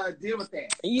even deal with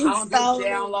that. I don't do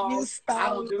downloads. I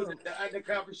don't do the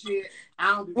undercover shit.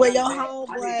 I don't do well, your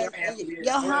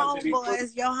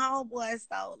homeboys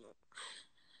stole them.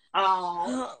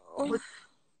 Oh.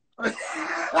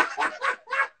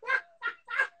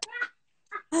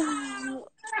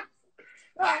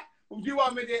 What you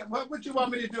want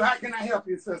me to do? How can I help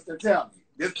you, sister? Tell me.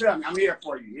 Just tell me. I'm here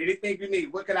for you. Anything you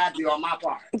need. What can I do on my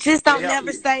part? Just don't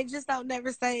never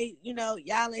say, you know,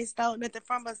 y'all ain't stole nothing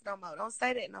from us no more. Don't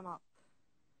say that no more.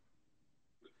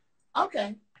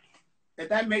 Okay. If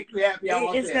that makes you happy, I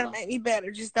won't say it. It's gonna make me better.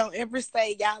 Just don't ever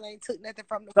say y'all ain't took nothing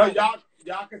from the So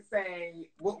y'all can say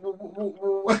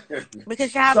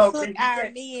because y'all took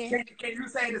our men. Can you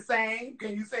say the same?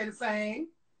 Can you say the same?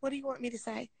 What do you want me to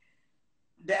say?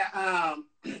 That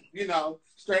you know,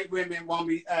 straight women won't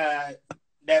be that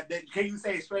can you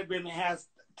say straight women has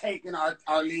taken our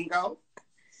lingo?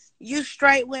 You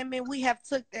straight women, we have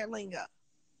took their lingo.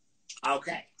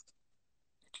 Okay.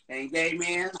 And gay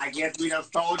men, I guess we done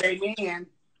stole their men.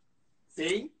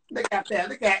 See? Look at that.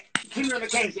 Look at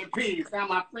communication piece. Now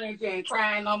my friends ain't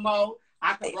crying no more.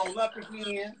 I can roll up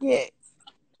again. Yes.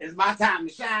 It's my time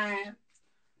to shine.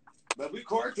 But we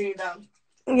quarantined though.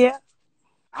 Yeah.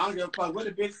 I don't give a fuck what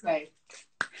the bitch say.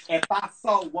 If I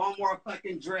sew one more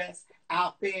fucking dress,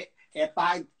 outfit, if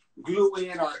I glue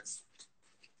in or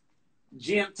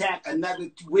gym tack another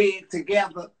wig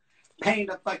together, paint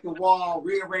a fucking wall,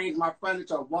 rearrange my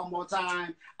furniture one more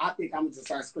time, I think I'm going to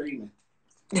start screaming.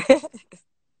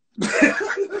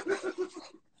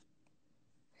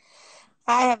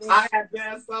 I have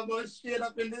done so much shit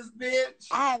up in this bitch.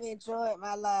 I have enjoyed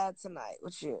my live tonight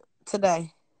with you.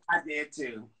 Today. I did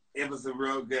too. It was a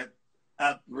real good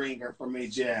upringer for me,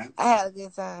 Jen. I had a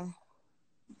good time.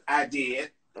 I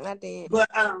did. But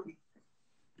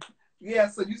yeah,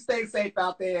 so you stay safe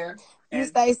out there. You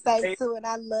stay safe too, and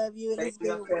I love you. And it's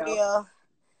been real.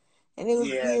 And it was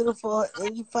beautiful,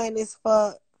 and you fun as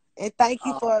fuck. And thank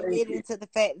you for admitting to the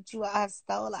fact that you all have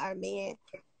stolen our men.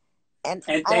 And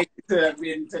thank you for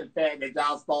admitting to the fact that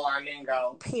y'all stole our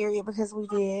lingo. Period, because we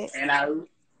did. And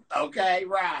okay,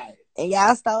 right. And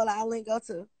y'all stole our lingo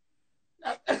too.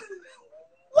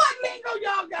 What lingo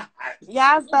y'all got?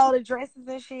 Y'all stole the dresses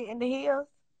and shit and the heels.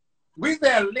 We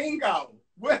said lingo.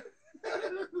 What?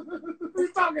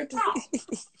 We talking talk.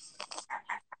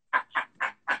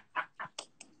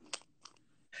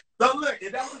 So look,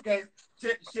 if that was the case,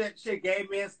 should gay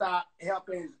men stop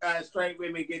helping straight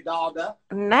women get dolled up?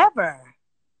 Never.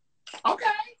 Okay,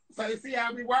 so you see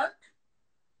how we work?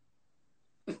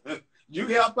 You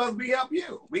help us, we help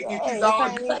you. We get you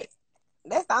dolled up.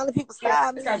 That's the only people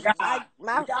style me. Like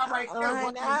my God right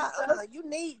there, you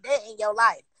need that in your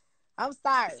life. I'm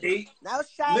sorry. See? No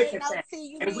shade, no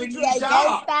tea. You need you a jobs.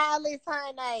 gay stylist,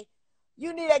 honey.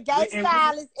 You need a gay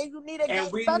stylist, and you need a gay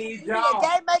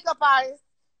makeup artist.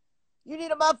 You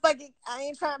need a motherfucking. I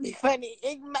ain't trying to be funny.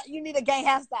 You need a gay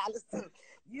hairstylist too.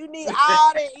 You need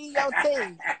all that in your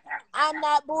team. I'm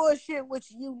not bullshit with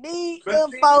you. You need them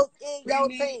folks in your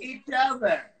team. We need each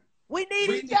other. We need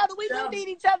each other. We do need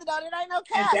each other, though. It ain't no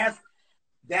cap.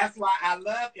 That's why I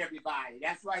love everybody.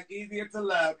 That's why it's easier to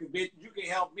love. Because, bitch, you can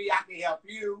help me. I can help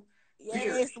you.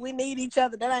 Yes, we need each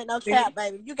other. That ain't no cap,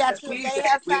 baby. You got you a gay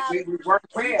hairstylist.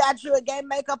 You got you a gay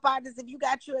makeup artist. If you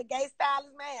got you a gay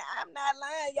stylist, man, I'm not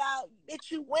lying, y'all.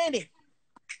 Bitch, you winning.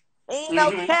 Ain't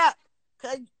no cap.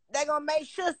 Because they're going to make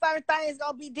sure certain things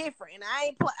going to be different. And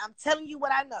I'm telling you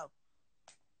what I know.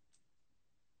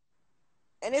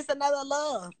 And it's another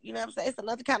love. You know what I'm saying? It's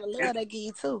another kind of love they give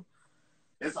you, too.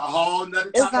 It's a whole nother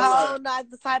type of love. It's a whole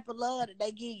nother type of love that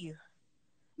they give you.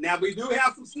 Now, we do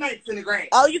have some snakes in the grass.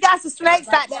 Oh, you got some snakes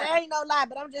out there. That ain't no lie.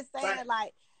 But I'm just saying,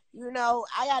 like, you know,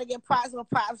 I got to get props where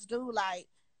props do. Like,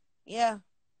 yeah.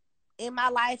 In my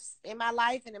life and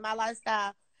in my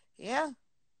lifestyle, yeah.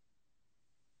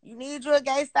 You need you a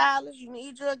gay stylist. You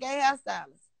need you a gay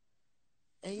hairstylist.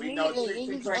 And you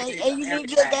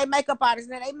need you a gay makeup artist.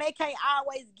 Now, they can't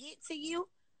always get to you,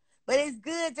 but it's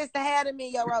good just to have them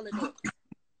in your Rolodex.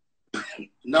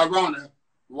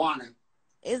 Wanna.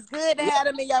 It's good to have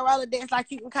them in your Rolodex, like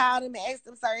you can call them and ask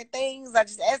them certain things. I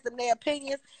just ask them their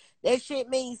opinions. That shit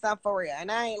means something for real,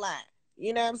 and I ain't lying.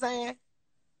 You know what I'm saying?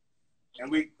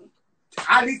 And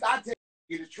at least I tell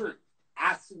you the truth.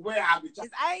 I swear I'll be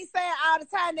talking. I ain't saying all the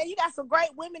time. Now, you got some great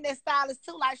women that's stylists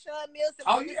too, like Sean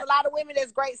Milson. There's a lot of women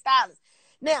that's great stylists.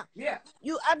 Now,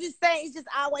 I'm just saying it's just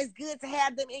always good to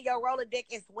have them in your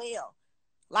Rolodex as well.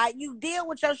 Like, you deal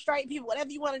with your straight people, whatever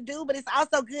you want to do, but it's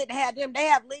also good to have them. They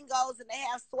have lingos and they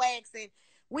have swags, and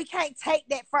we can't take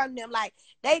that from them. Like,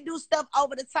 they do stuff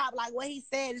over the top. Like, what he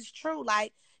said is true.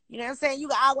 Like, you know what I'm saying? You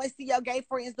can always see your gay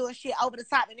friends doing shit over the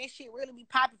top, and that shit really be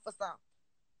popping for some.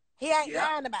 He ain't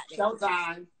lying about that.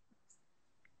 Showtime.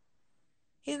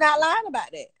 He's not lying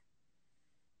about that.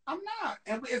 I'm not.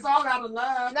 And it's all out of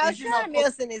love. No, Sean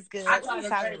Milson is good. What are you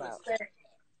talking about?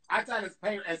 I try to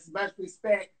pay as much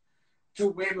respect to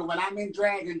women when I'm in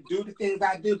drag and do the things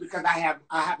I do because I have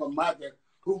a mother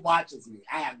who watches me.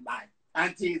 I have my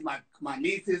aunties, my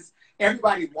nieces,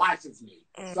 everybody watches me.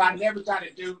 Mm-hmm. So I never try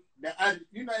to do the other,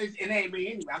 you know, it ain't me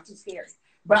anyway. I'm too scary.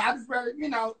 But I just rather, you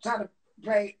know, try to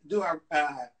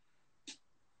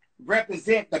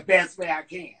represent the best way I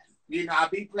can. You know, I'll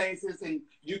be places and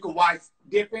you can watch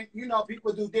different, you know,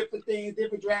 people do different things,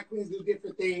 different drag queens do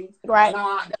different things. Right.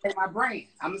 That ain't my brand.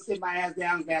 I'm going to sit my ass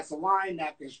down, glass of wine,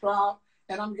 napkin straw,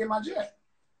 and I'm going to get my jet.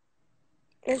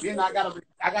 You know,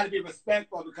 I gotta be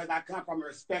respectful because I come from a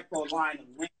respectful line of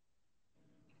women.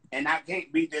 And I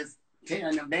can't be just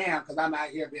tearing them down because I'm out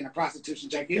here being a prostitution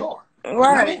junkie whore.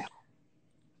 Right. You know?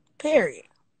 Period.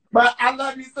 But I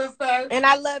love you, sister. And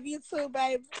I love you too,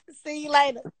 babe. See you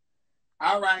later.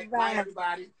 All right. Bye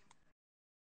everybody.